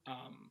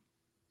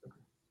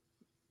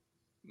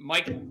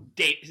 Mike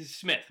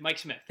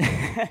Smith.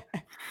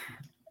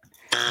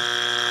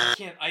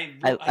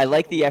 I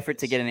like the effort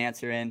to get an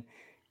answer in.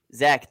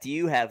 Zach, do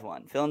you have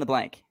one? Fill in the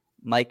blank.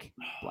 Mike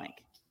blank.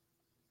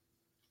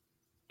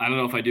 I don't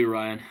know if I do,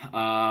 Ryan.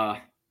 I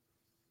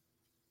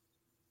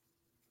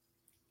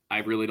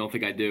really don't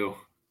think I do.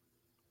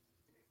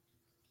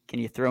 Can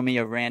you throw me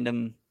a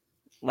random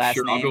last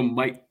name? Sure, I'll go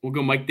Mike. We'll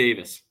go Mike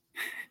Davis.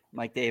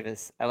 Mike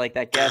Davis. I like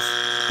that guess.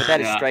 But that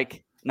is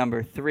strike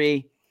number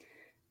 3.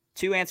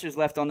 2 answers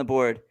left on the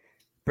board.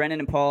 Brennan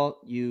and Paul,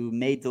 you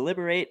may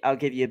deliberate. I'll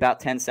give you about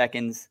 10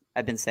 seconds.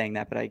 I've been saying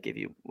that, but I give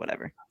you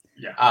whatever.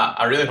 Yeah.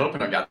 I really hope I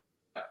got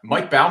that.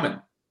 Mike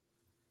Bauman.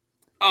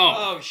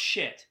 Oh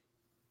shit.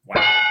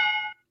 Wow.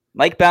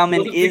 Mike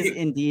Bauman is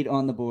indeed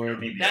on the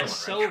board. That's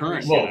so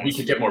current. Well, we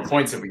could get more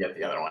points if we get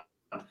the other one.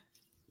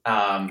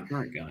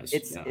 Current guys.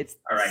 It's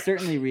all right.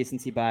 Certainly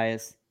recency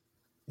bias,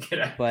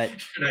 but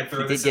I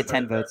throw he did get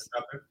 10 votes.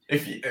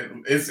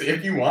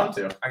 If you want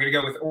to. I'm going to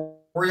go with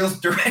Orioles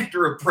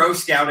Director of Pro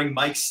Scouting,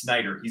 Mike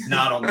Snyder. He's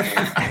not on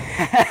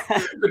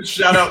the board.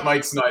 Shout out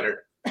Mike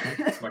Snyder.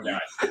 That's my guy.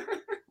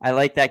 I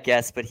like that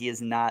guess, but he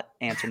is not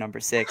answer number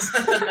 6.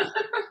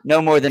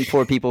 No more than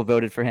 4 people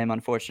voted for him,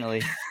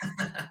 unfortunately.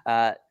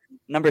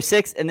 Number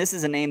 6, and this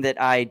is a name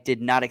that I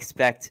did not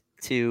expect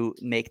to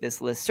make this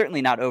list.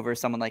 Certainly not over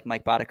someone like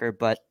Mike Boddicker,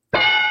 but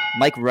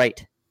Mike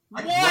Wright.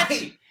 What?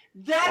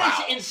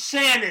 That is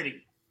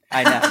insanity.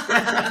 I know.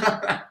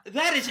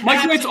 That is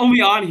Mike Wright's only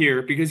on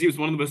here because he was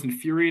one of the most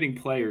infuriating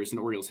players in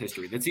Orioles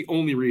history. That's the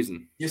only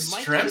reason.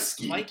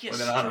 Yastrzemski.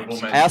 with an honorable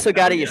mention. I also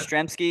got a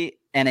Yastrzemski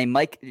and a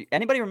Mike.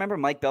 Anybody remember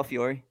Mike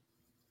Belfiore?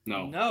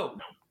 No.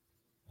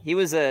 He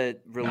was a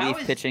relief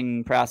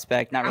pitching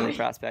prospect. Not really a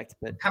prospect,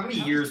 but how many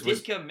years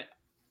was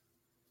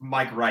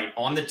Mike Wright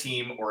on the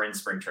team or in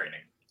spring training?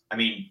 I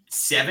mean,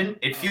 7?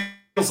 It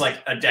feels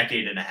like a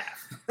decade and a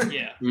half.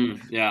 Yeah.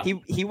 Yeah.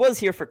 He was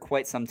here for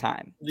quite some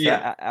time. So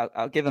Yeah.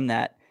 I'll give him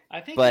that.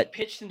 I think but,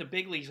 he pitched in the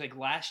big leagues like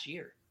last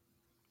year,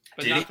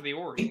 but Did not he? for the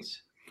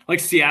Orioles. Like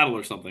Seattle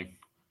or something.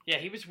 Yeah,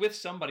 he was with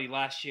somebody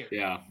last year.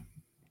 Yeah.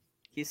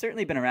 He's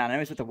certainly been around. I know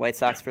he was with the White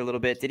Sox for a little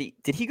bit.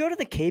 Did he go to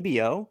the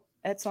KBO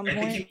at some I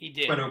point? think He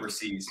did. went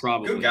overseas.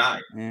 Probably. Good guy.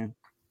 Yeah.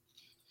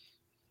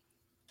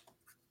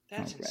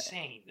 That's Okay.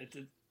 insane.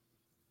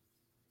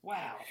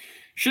 Wow.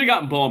 Should have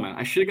gotten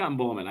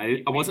Bowman.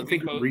 I wasn't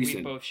thinking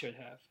recent. We both should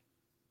have.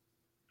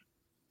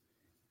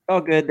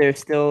 All good. There's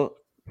still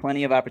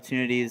plenty of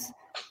opportunities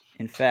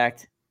In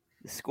fact,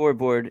 the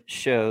scoreboard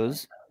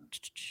shows.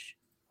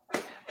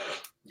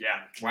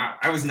 Yeah. Wow.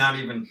 I was not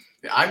even.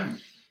 I'm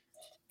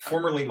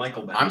formerly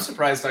Michael Bauman. I'm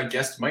surprised I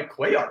guessed Mike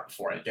Cuellar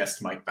before I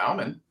guessed Mike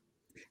Bauman.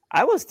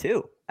 I was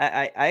too.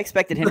 I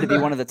expected him to be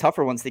one of the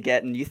tougher ones to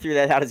get, and you threw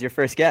that out as your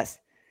first guess.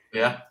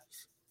 Yeah.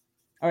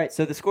 All right.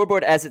 So the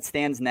scoreboard as it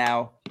stands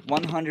now,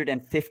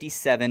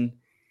 157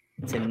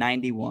 to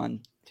 91.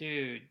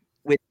 Dude.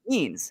 Which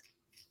means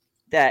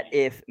that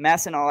if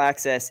Masson All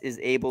Access is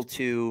able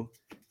to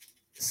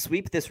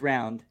sweep this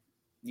round,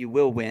 you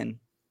will win.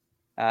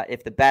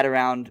 If the bat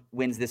around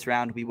wins this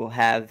round, we will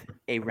have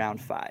a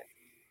round 5.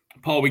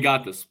 Paul, we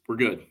got this. We're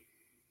good.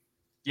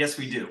 Yes,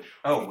 we do.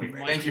 Oh, wait.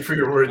 Thank you for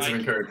your words of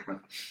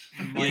encouragement.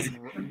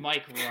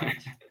 Mike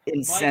Wright.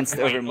 Incensed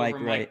over Mike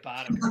Wright.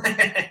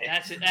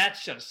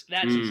 That's just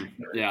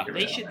yeah.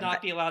 They should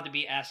not be allowed to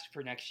be asked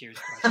for next year's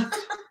questions.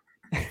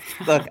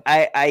 Look,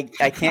 I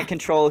can't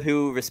control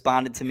who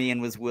responded to me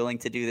and was willing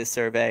to do this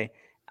survey.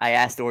 I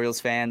asked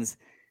Orioles fans.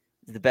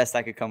 It's the best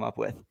I could come up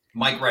with.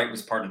 Mike Wright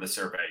was part of the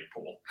survey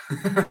pool.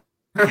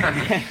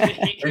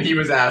 And he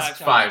was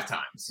asked 5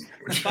 times.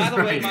 By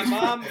the way, my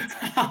mom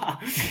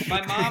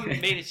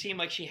made it seem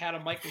like she had a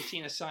Mike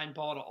Mussina signed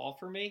ball to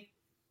offer me.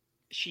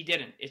 She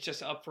didn't. It's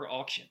just up for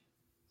auction.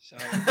 So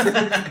would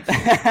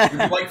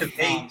you like to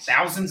pay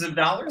thousands of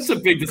dollars? That's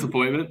a big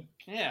disappointment.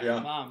 Yeah.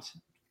 Moms.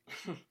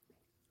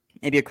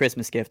 Maybe a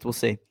Christmas gift. We'll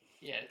see.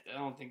 Yeah, I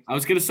don't think. I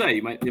was gonna say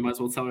you might as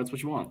well tell her that's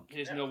what you want.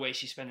 There's no way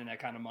she's spending that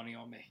kind of money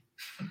on me.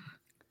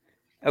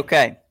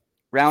 Okay,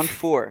 round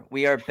 4.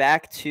 We are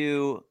back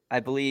to,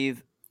 I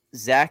believe,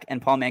 Zach and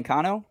Paul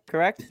Mancano.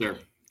 Correct? Sure.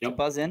 Yep.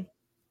 Buzz in.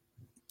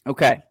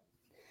 Okay.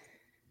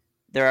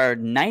 There are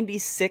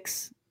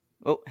 96.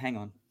 Oh, hang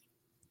on.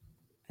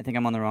 I think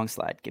I'm on the wrong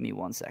slide. Give me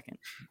 1 second.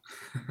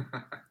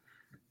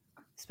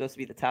 It's supposed to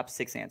be the top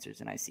 6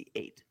 answers, and I see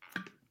 8.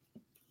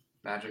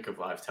 Magic of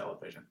live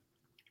television.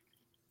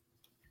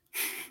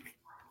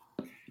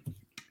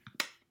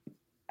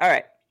 All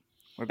right.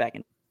 We're back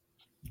in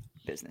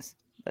business.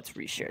 Let's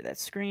reshare that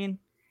screen.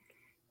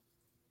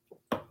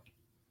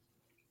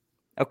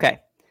 Okay.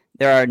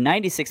 There are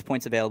 96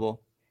 points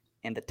available,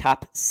 and the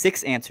top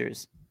 6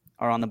 answers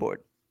are on the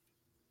board.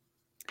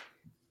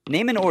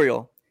 Name an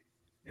Oriole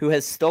who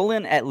has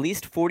stolen at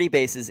least 40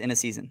 bases in a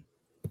season.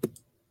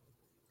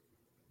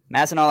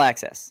 Masson All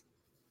Access.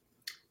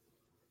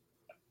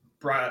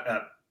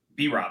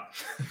 B-Rob.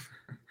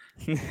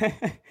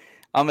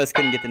 Almost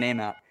couldn't get the name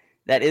out.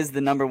 That is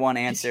the number 1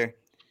 answer.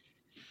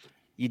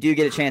 You do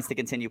get a chance to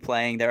continue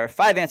playing. There are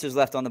 5 answers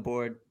left on the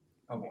board.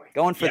 Oh boy.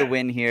 Going for the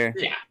win here.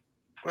 Yeah.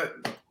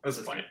 That's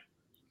funny.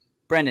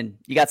 Brendan,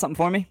 you got something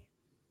for me?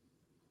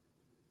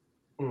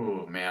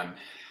 Ooh, man.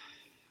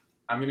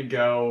 I'm going to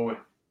go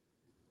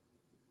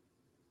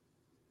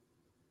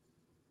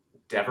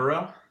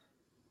Devereaux.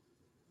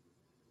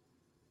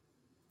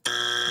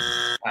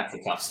 That's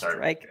a tough start.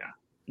 Strike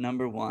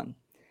number 1.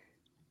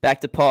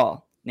 Back to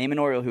Paul. Name an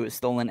Oriole who has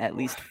stolen at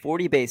least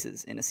 40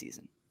 bases in a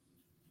season.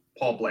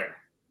 Paul Blair.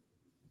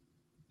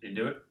 Did you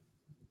do it?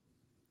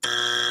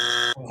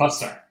 Tough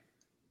start.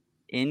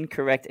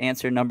 Incorrect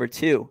answer number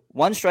 2.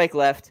 1 strike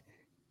left.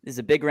 This is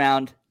a big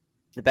round.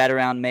 The bat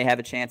around may have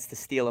a chance to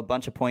steal a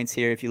bunch of points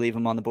here if you leave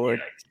him on the board.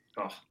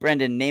 Oh.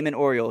 Brendan, name an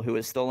Oriole who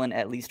has stolen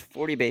at least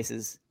 40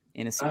 bases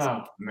in a season.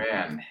 Oh,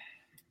 man.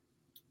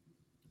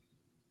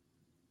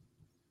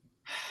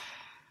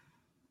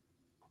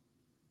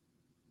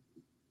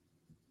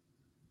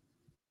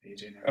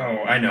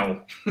 Oh, I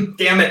know.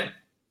 Damn it.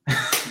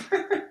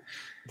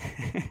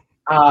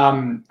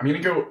 I'm going to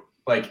go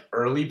like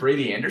early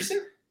Brady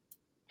Anderson.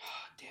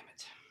 Oh, damn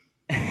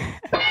it.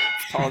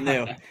 Paul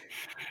knew.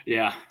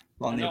 Yeah.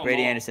 Paul knew.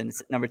 Brady Anderson.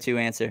 It's number 2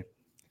 answer.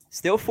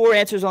 Still 4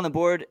 answers on the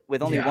board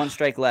with only 1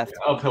 strike left.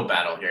 Uphill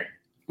battle here.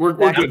 We're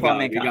good. We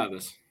got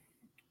this.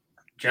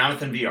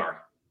 Jonathan VR.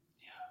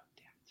 Yeah,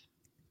 damn it.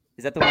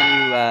 Is that the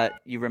one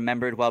you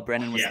remembered while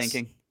Brendan was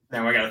thinking?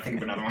 Now I got to think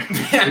of another one.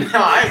 Yeah, no,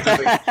 I have to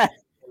think.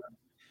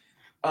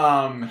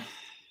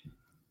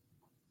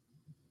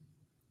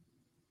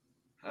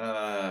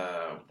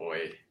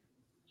 Boy.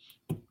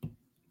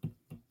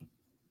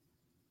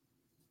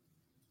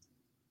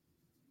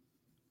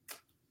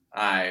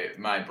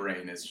 My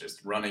brain is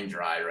just running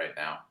dry right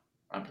now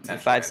on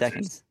potential 5 answers.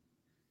 seconds.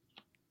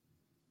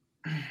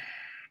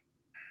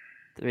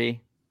 3.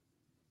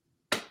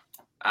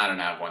 I don't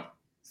have one.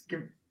 Say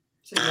one.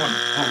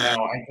 Oh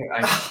no,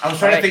 I was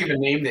trying to think of a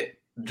name that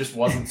just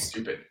wasn't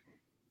stupid.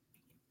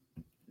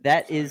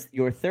 That is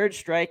your 3rd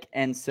strike,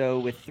 and so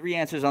with 3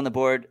 answers on the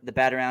board, the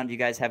bat around, you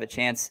guys have a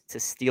chance to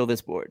steal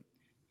this board.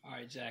 All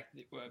right, Zach.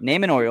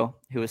 Name an Oriole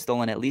who has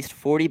stolen at least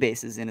 40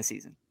 bases in a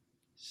season.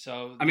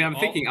 So I mean, I'm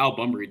thinking Al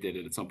Bunbury did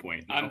it at some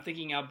point. I'm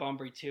thinking Al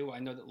Bunbury too. I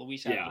know that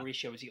Luis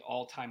Aparicio is the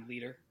all-time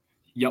leader.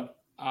 Yep,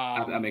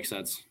 that makes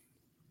sense.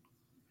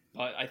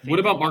 But I think what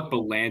about Mark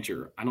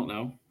Belanger? I don't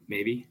know.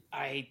 Maybe.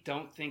 I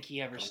don't think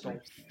he ever stole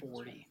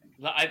 40.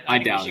 I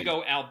think doubt we should it.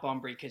 go Al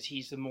Bunbury because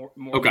he's the more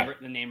Okay.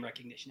 the name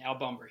recognition. Al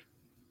Bunbury.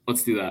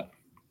 Let's do that.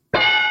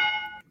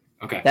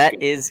 Okay.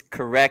 That is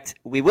correct.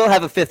 We will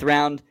have a 5th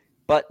round,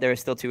 but there are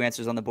still 2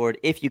 answers on the board.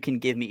 If you can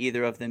give me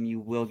either of them, you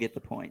will get the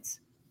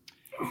points.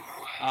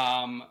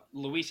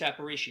 Luis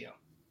Aparicio.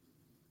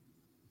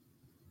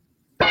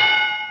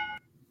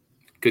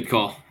 Good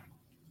call.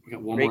 We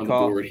got one Great more on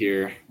call. the board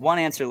here. 1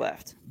 answer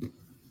left. Name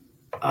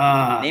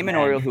an man.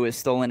 Oriole who has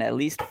stolen at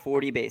least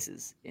 40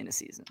 bases in a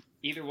season.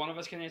 Either one of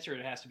us can answer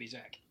it. It has to be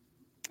Zach.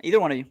 Either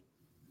one of you.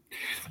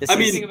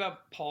 Think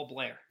about Paul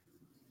Blair.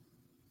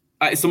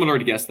 Someone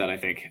already guessed that, I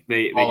think.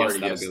 They guessed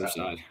that on the other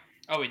side.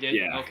 Oh, he did?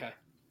 Yeah. Okay.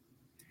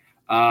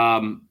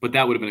 But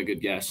that would have been a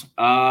good guess.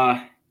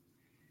 The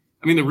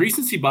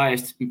recency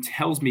bias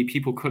tells me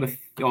people could have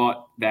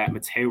thought that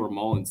Mateo or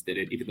Mullins did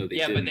it, even though they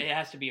didn't. Yeah, but it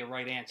has to be a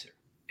right answer.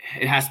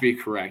 It has to be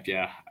correct.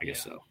 Yeah, I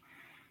guess so.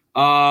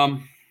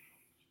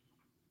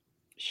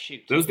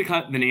 Shoot. Those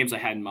are the names I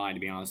had in mind, to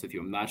be honest with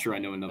you. I'm not sure I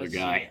know another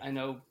guy. I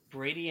know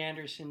Brady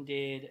Anderson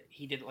did.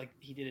 He did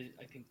it,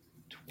 I think,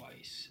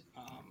 twice.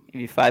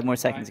 Give you 5 more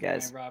seconds,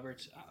 guys. Ryan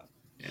Roberts.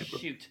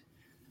 Shoot.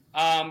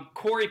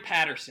 Corey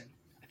Patterson.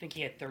 I think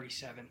he had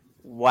 37.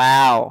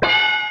 Wow.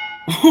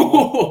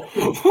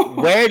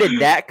 Where did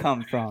that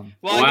come from?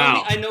 Well,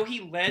 wow. I know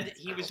he led.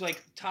 He was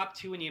like top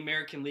 2 in the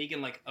American League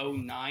in like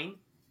 2009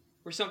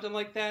 or something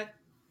like that.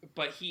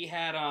 But he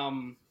had I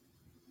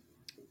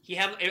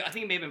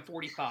think it may have been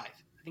 45. I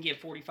think he had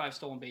 45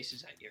 stolen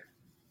bases that year.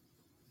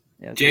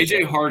 Yeah,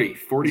 JJ Hardy,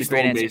 40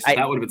 stolen bases.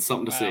 That would have been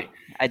something to see.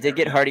 I did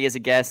get Hardy as a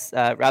guess.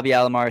 Robbie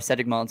Alomar,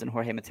 Cedric Mullins, and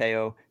Jorge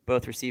Mateo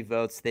both received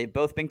votes. They've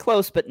both been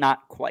close, but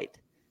not quite.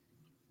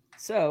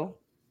 So,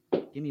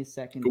 give me a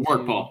second. Good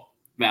work, Paul.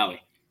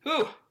 Valley.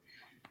 Whew.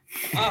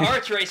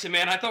 Heart's racing,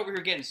 man. I thought we were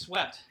getting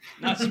swept.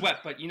 Not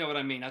swept, but you know what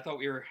I mean. I thought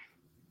we were.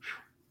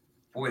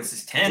 Boy, this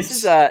is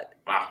tense. Wow.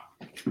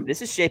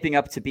 This is shaping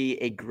up to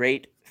be a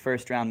great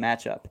first-round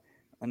matchup.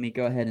 Let me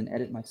go ahead and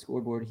edit my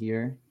scoreboard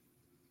here.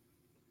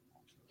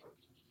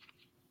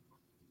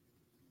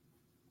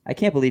 I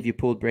can't believe you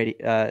pulled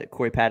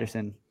Corey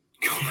Patterson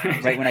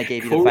right when I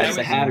gave you the 5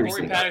 seconds.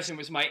 Corey Patterson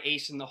was my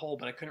ace in the hole,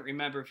 but I couldn't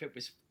remember if it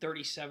was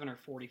 37 or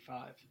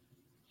 45.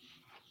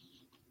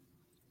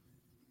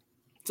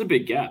 It's a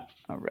big gap.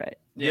 All right.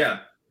 Yeah,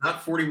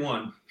 not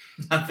 41,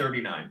 not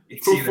 39.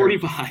 It's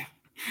 45.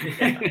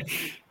 Yeah.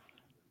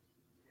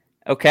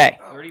 Okay.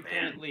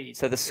 30-point lead.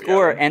 So the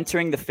score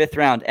entering the 5th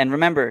round, and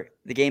remember,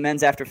 the game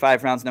ends after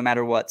 5 rounds no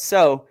matter what.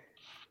 So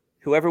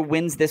whoever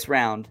wins this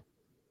round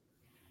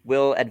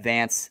will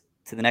advance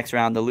to the next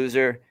round. The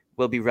loser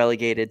will be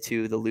relegated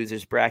to the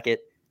loser's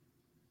bracket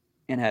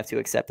and have to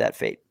accept that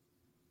fate.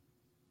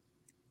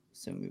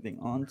 So moving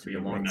on to the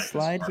next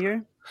slide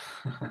here.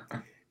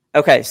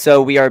 Okay,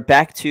 so we are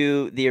back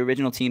to the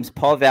original teams,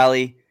 Paul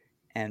Valley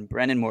and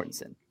Brennan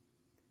Mortensen.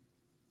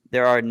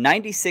 There are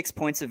 96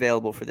 points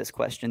available for this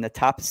question. The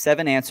top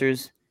 7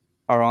 answers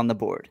are on the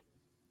board.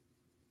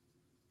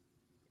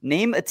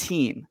 Name a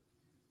team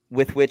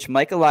with which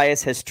Mike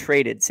Elias has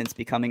traded since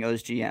becoming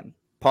O's GM.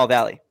 Paul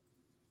Valley.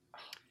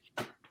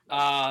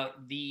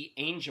 The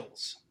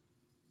Angels.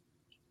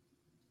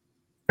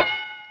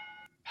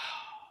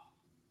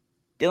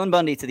 Dylan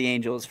Bundy to the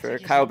Angels for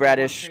Kyle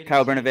Bradish,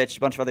 Kyle Brnovich, a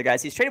bunch of other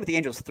guys. He's traded with the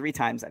Angels 3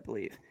 times, I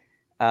believe,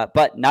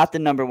 but not the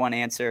number 1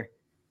 answer.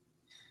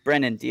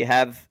 Brennan, do you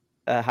have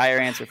a higher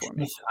answer for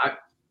me?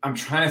 I'm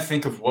trying to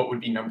think of what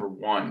would be number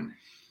 1 in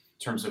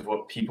terms of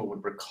what people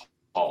would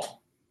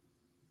recall.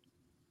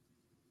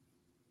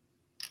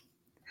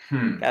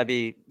 Gotta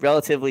be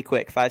relatively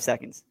quick. 5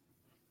 seconds.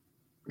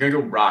 I'm going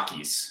to go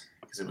Rockies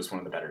because it was one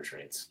of the better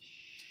trades.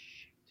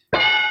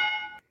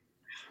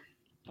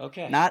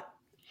 Okay. Not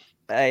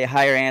a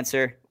higher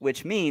answer,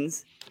 which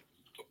means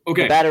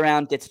Okay. the bat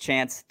around gets a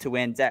chance to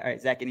win. All right,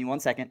 Zach, give me 1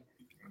 second.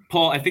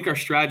 Paul, I think our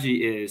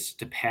strategy is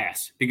to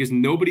pass because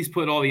nobody's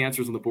put all the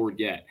answers on the board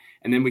yet,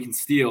 and then we can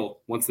steal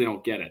once they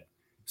don't get it.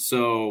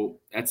 So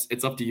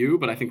it's up to you,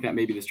 but I think that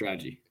may be the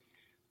strategy.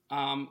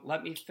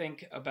 Let me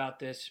think about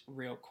this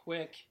real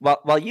quick.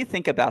 While you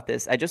think about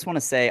this, I just want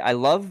to say I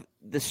love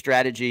the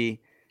strategy.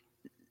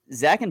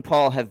 Zach and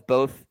Paul have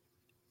both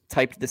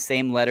typed the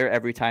same letter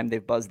every time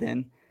they've buzzed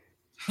in.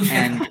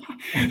 And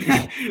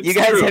you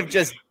guys have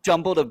just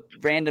jumbled a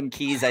random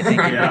keys, I think,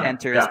 and hit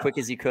enter as quick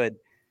as you could.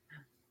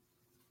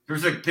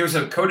 There's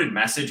a coded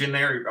message in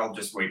there. I'll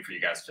just wait for you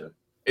guys to.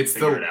 It's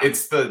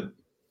the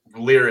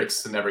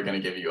lyrics are never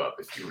going to give you up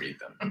if you read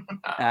them.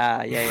 Yeah.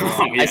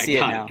 I see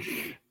it now.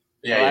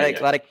 A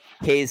lot of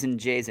K's and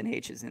J's and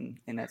H's in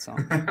that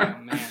song. Oh,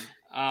 man.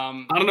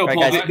 I don't know, right,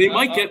 Paul. guys.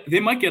 They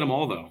might get them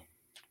all though.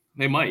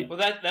 They might. Well,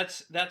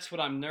 that's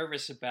what I'm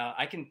nervous about.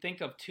 I can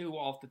think of 2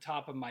 off the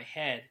top of my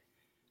head.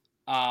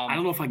 I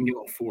don't know if I can get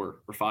all 4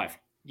 or 5.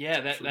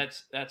 Yeah,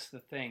 that's the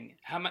thing.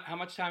 How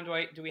much time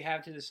do we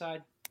have to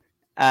decide?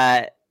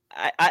 I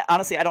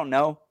honestly I don't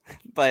know,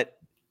 but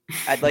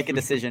I'd like a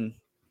decision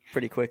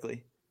pretty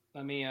quickly.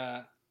 Let me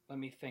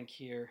think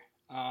here.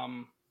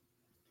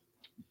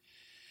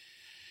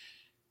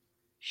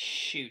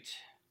 Shoot.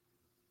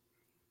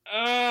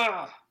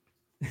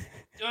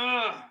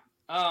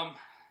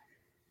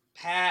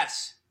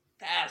 Pass.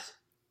 I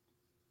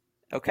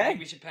Okay. think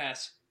we should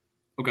pass.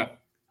 Okay.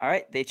 All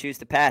right, they choose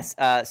to pass.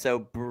 So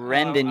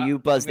Brendan, you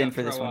buzzed in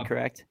for this one,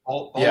 correct?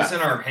 Ball's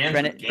in our hands.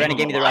 Brendan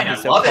gave me the line. Rockies,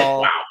 I so love it.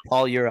 Wow.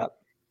 Paul, you're up.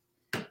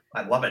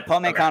 I love it.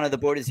 Paul Mancano, the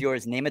board is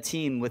yours. Name a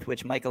team with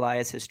which Mike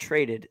Elias has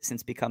traded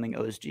since becoming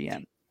O's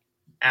GM.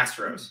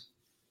 Astros.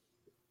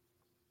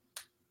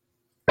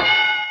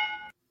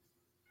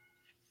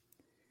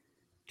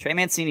 Trey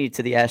Mancini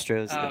to the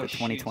Astros at the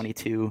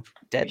 2022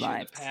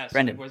 deadline.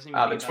 Brendan.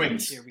 The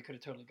Twins. We could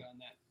have totally gotten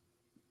that.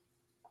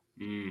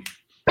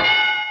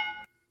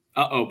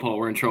 Paul,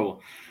 we're in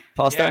trouble.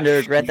 Paul's starting to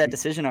regret that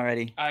decision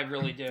already. I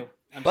really do.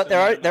 But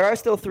there are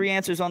still 3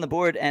 answers on the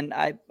board, and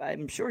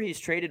I'm sure he's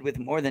traded with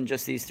more than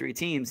just these 3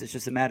 teams. It's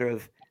just a matter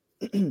of,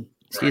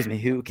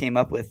 who came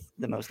up with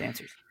the most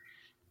answers.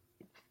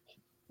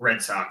 Red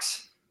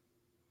Sox.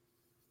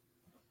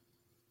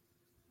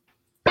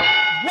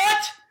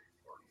 What?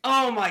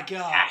 Oh my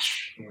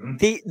gosh!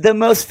 The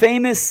most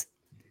famous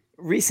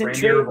recent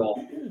trade.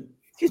 Ball.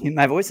 Excuse me,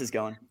 my voice is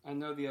going. I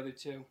know the other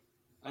two.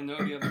 I'm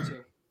going to go with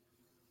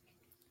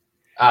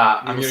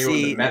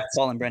the Mets.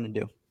 Paul and Brendan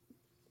do.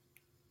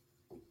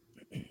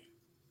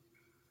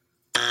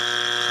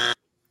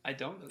 I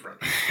don't know.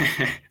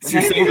 So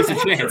you're saying there's a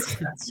chance.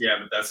 Yeah,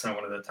 but that's not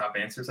one of the top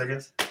answers, I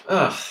guess.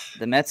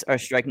 The Mets are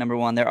strike number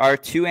 1. There are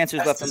 2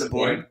 answers left on the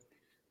board.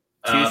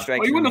 2 strikes.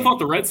 Well, you wouldn't have thought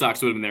the Red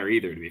Sox would have been there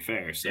either, to be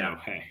fair. So,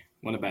 hey,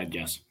 what a bad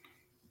guess.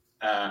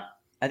 I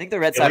think the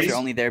Red Sox are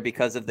only there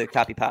because of the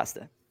copy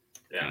pasta.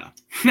 Yeah.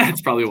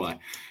 That's probably why.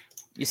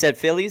 You said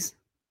Phillies?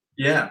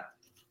 Yeah.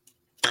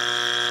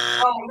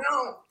 Oh,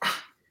 no.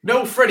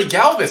 No Freddie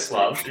Galvis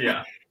love.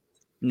 Yeah.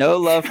 No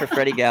love for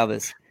Freddie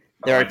Galvis.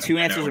 There are 2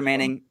 answers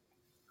remaining.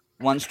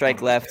 1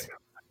 strike left.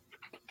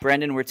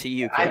 Brendan, we're to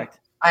you, correct?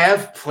 I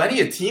have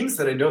plenty of teams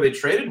that I know they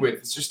traded with.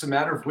 It's just a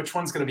matter of which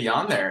one's going to be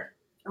on there.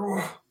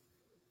 The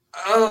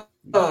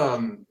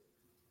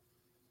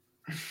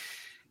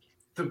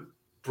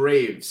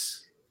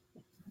Braves.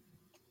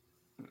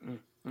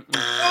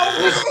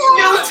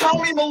 No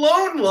Tommy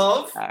Malone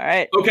love. All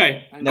right.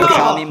 Okay. No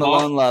Tommy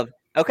Malone love.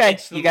 Okay,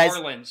 It's the you guys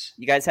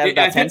have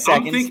about 10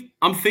 seconds.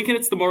 I'm thinking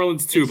it's the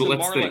Marlins too, but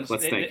let's Marlins.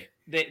 think.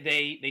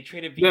 They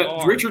traded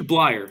VR. Richard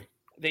Blyer.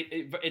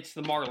 It's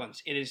the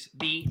Marlins. It is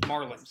the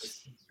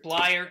Marlins.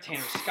 Blyer,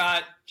 Tanner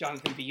Scott,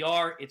 Jonathan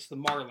VR. It's the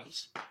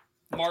Marlins.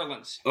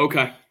 Marlins.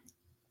 Okay.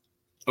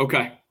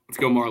 Let's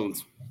go Marlins.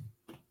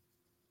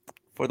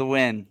 For the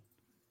win.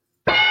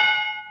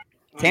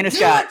 Tanner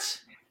Scott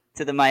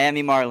to the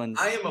Miami Marlins.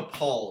 I am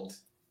appalled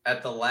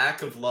at the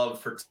lack of love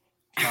for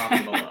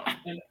Tommy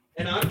Malone.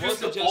 And I'm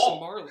just the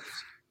appalled. Marlins.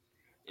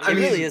 It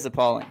really is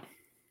appalling.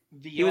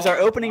 He was our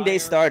opening day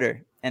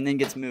starter and then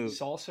gets moved.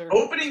 Saucer.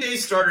 Opening day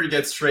starter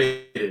gets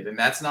traded, and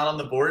that's not on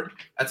the board?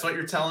 That's what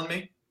you're telling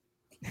me?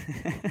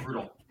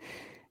 Brutal.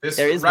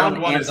 There is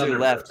one answer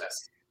left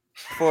protest.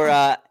 for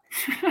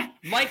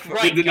Mike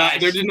Wright.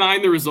 They're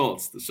denying the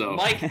results. So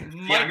Mike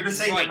I'm going to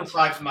say Wright. number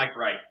 5 is Mike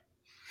Wright.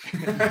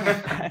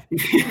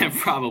 yeah,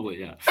 probably,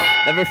 yeah.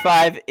 Number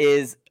 5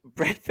 is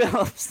Brett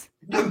Phillips.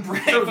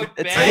 Tampa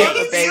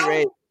Bay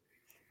Rays.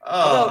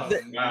 Oh,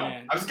 wow.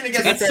 Man. I was going to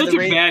guess that's such a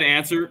bad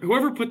answer.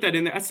 Whoever put that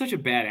in there, that's such a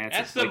bad answer.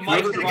 That's the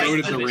Mike Wright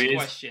of this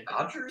question.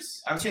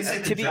 Dodgers? I was going to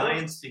say the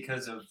Giants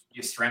because of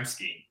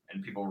Yastrzemski,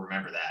 and people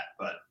remember that.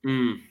 But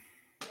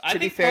I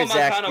think Paul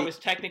Mancano was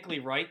technically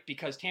right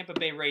because Tampa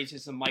Bay Rays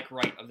is the Mike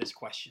Wright of this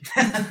question.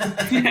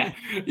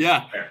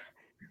 yeah.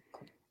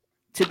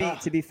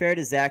 To be fair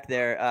to Zach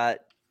there,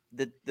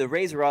 the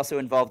Rays were also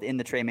involved in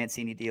the Trey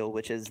Mancini deal,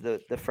 which is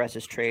the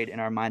freshest trade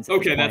in our minds.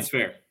 Okay, that's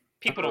fair.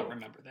 People don't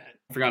remember that.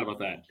 I forgot about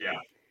that. Yeah.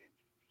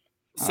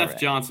 Seth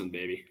Johnson,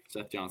 baby.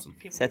 Seth Johnson.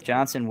 Seth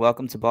Johnson,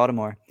 welcome to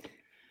Baltimore.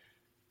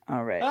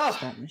 All right.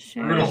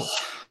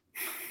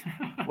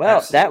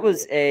 Well, that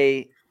was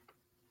a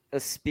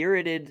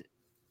spirited,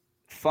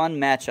 fun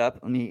matchup.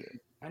 I need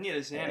a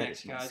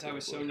Xanax, guys. I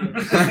was so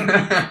nervous.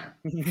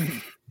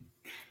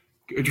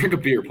 Drink a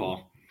beer,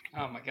 Paul.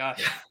 Oh my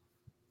gosh.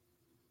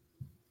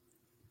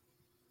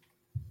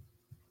 All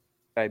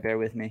right, bear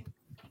with me.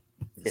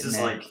 This is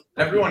like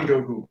everyone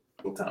go Google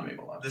Tommy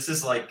Malone. This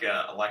is like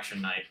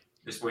election night.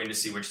 Just waiting to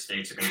see which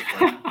states are going to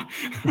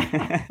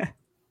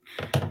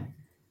play.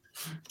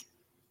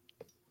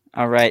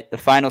 All right, the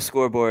final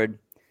scoreboard.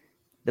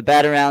 The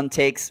Bat Around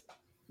takes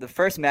the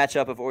first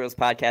matchup of Orioles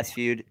podcast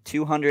feud,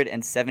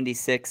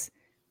 276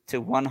 to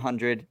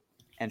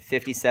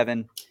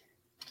 157.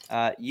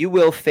 You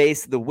will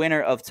face the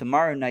winner of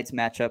tomorrow night's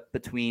matchup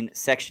between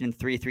Section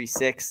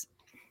 336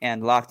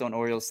 and Locked On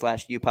Orioles /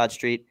 UPod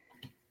Street.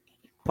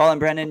 Paul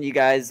and Brendan, you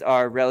guys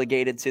are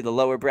relegated to the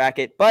lower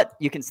bracket, but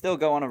you can still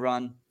go on a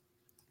run.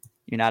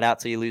 You're not out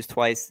till you lose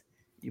twice.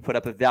 You put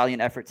up a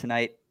valiant effort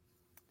tonight.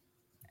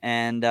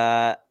 And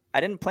I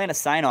didn't plan a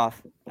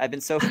sign-off. I've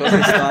been so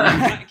focused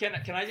on...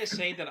 Can I just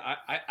say that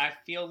I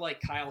feel like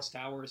Kyle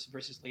Stowers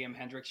versus Liam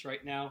Hendricks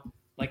right now.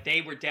 Like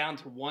they were down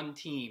to one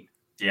team.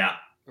 Yeah.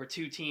 Or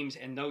 2 teams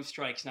and no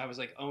strikes. And I was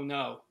like, oh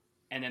no.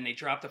 And then they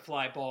dropped a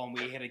fly ball and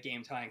we hit a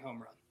game-tying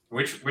home run.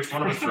 Which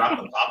one of us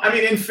dropped the pop? I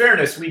mean, in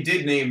fairness, we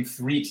did name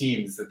 3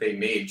 teams that they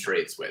made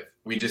trades with.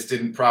 We just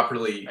didn't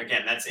properly.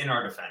 Again, that's in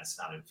our defense,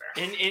 not in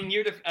fairness.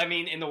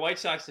 In the White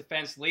Sox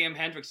defense, Liam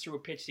Hendricks threw a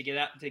pitch to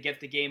get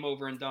the game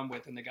over and done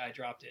with, and the guy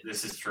dropped it.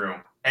 This is true.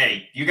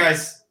 Hey, you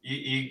guys,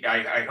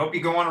 I hope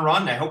you go on a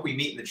run. I hope we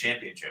meet in the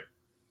championship.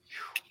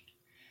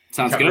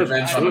 Sounds good.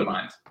 On the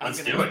mind.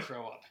 Let's do it.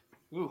 Throw up.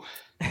 Ooh.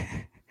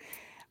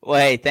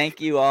 Well, hey,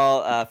 thank you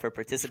all for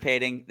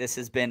participating. This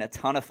has been a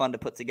ton of fun to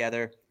put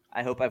together.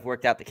 I hope I've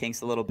worked out the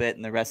kinks a little bit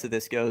and the rest of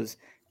this goes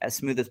as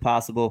smooth as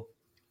possible.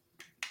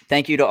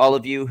 Thank you to all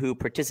of you who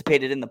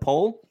participated in the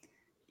poll.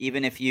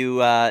 Even if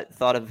you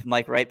thought of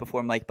Mike Wright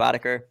before Mike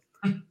Boddicker,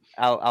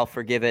 I'll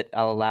forgive it.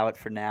 I'll allow it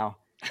for now.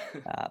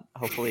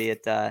 Hopefully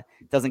it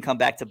doesn't come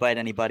back to bite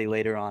anybody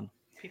later on.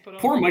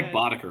 Poor Mike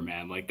Boddicker,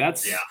 man. Like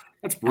that's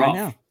rough. I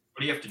know.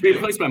 What do you have to Be do?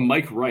 replaced by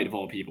Mike Wright of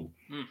all people.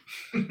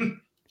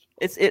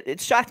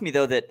 It shocked me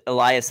though that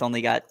Elias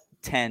only got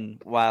 10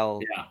 while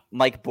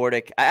Mike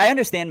Bordick. I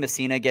understand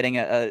Messina getting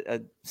a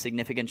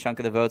significant chunk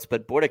of the votes,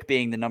 but Bordick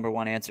being the number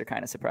one answer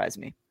kind of surprised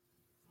me.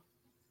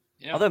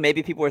 Yeah. Although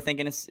maybe people were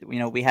thinking,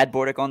 we had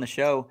Bordick on the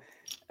show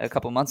a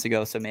couple months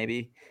ago, so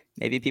maybe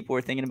people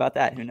were thinking about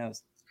that. Who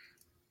knows?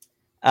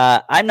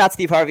 I'm not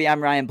Steve Harvey.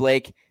 I'm Ryan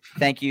Blake.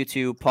 Thank you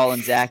to Paul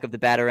and Zach of the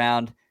Bat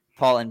Around,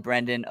 Paul and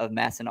Brendan of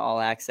Masson All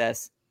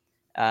Access.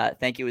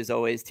 Thank you, as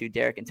always, to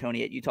Derek and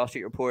Tony at Utah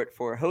Street Report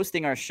for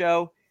hosting our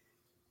show.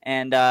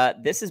 And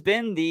this has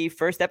been the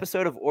first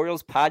episode of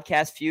Orioles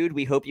Podcast Feud.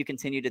 We hope you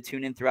continue to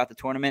tune in throughout the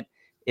tournament.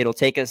 It'll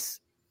take us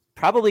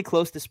probably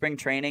close to spring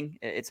training.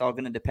 It's all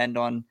going to depend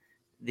on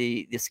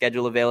the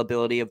schedule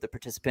availability of the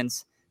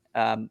participants.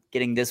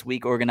 Getting this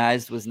week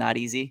organized was not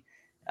easy,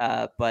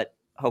 but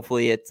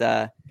hopefully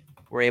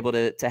we're able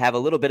to have a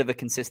little bit of a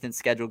consistent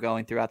schedule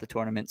going throughout the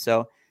tournament.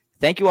 So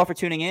thank you all for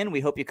tuning in. We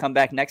hope you come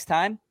back next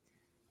time.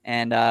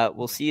 And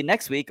we'll see you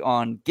next week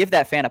on Give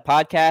That Fan a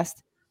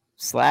Podcast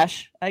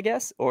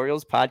 /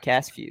 Orioles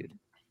Podcast Feud.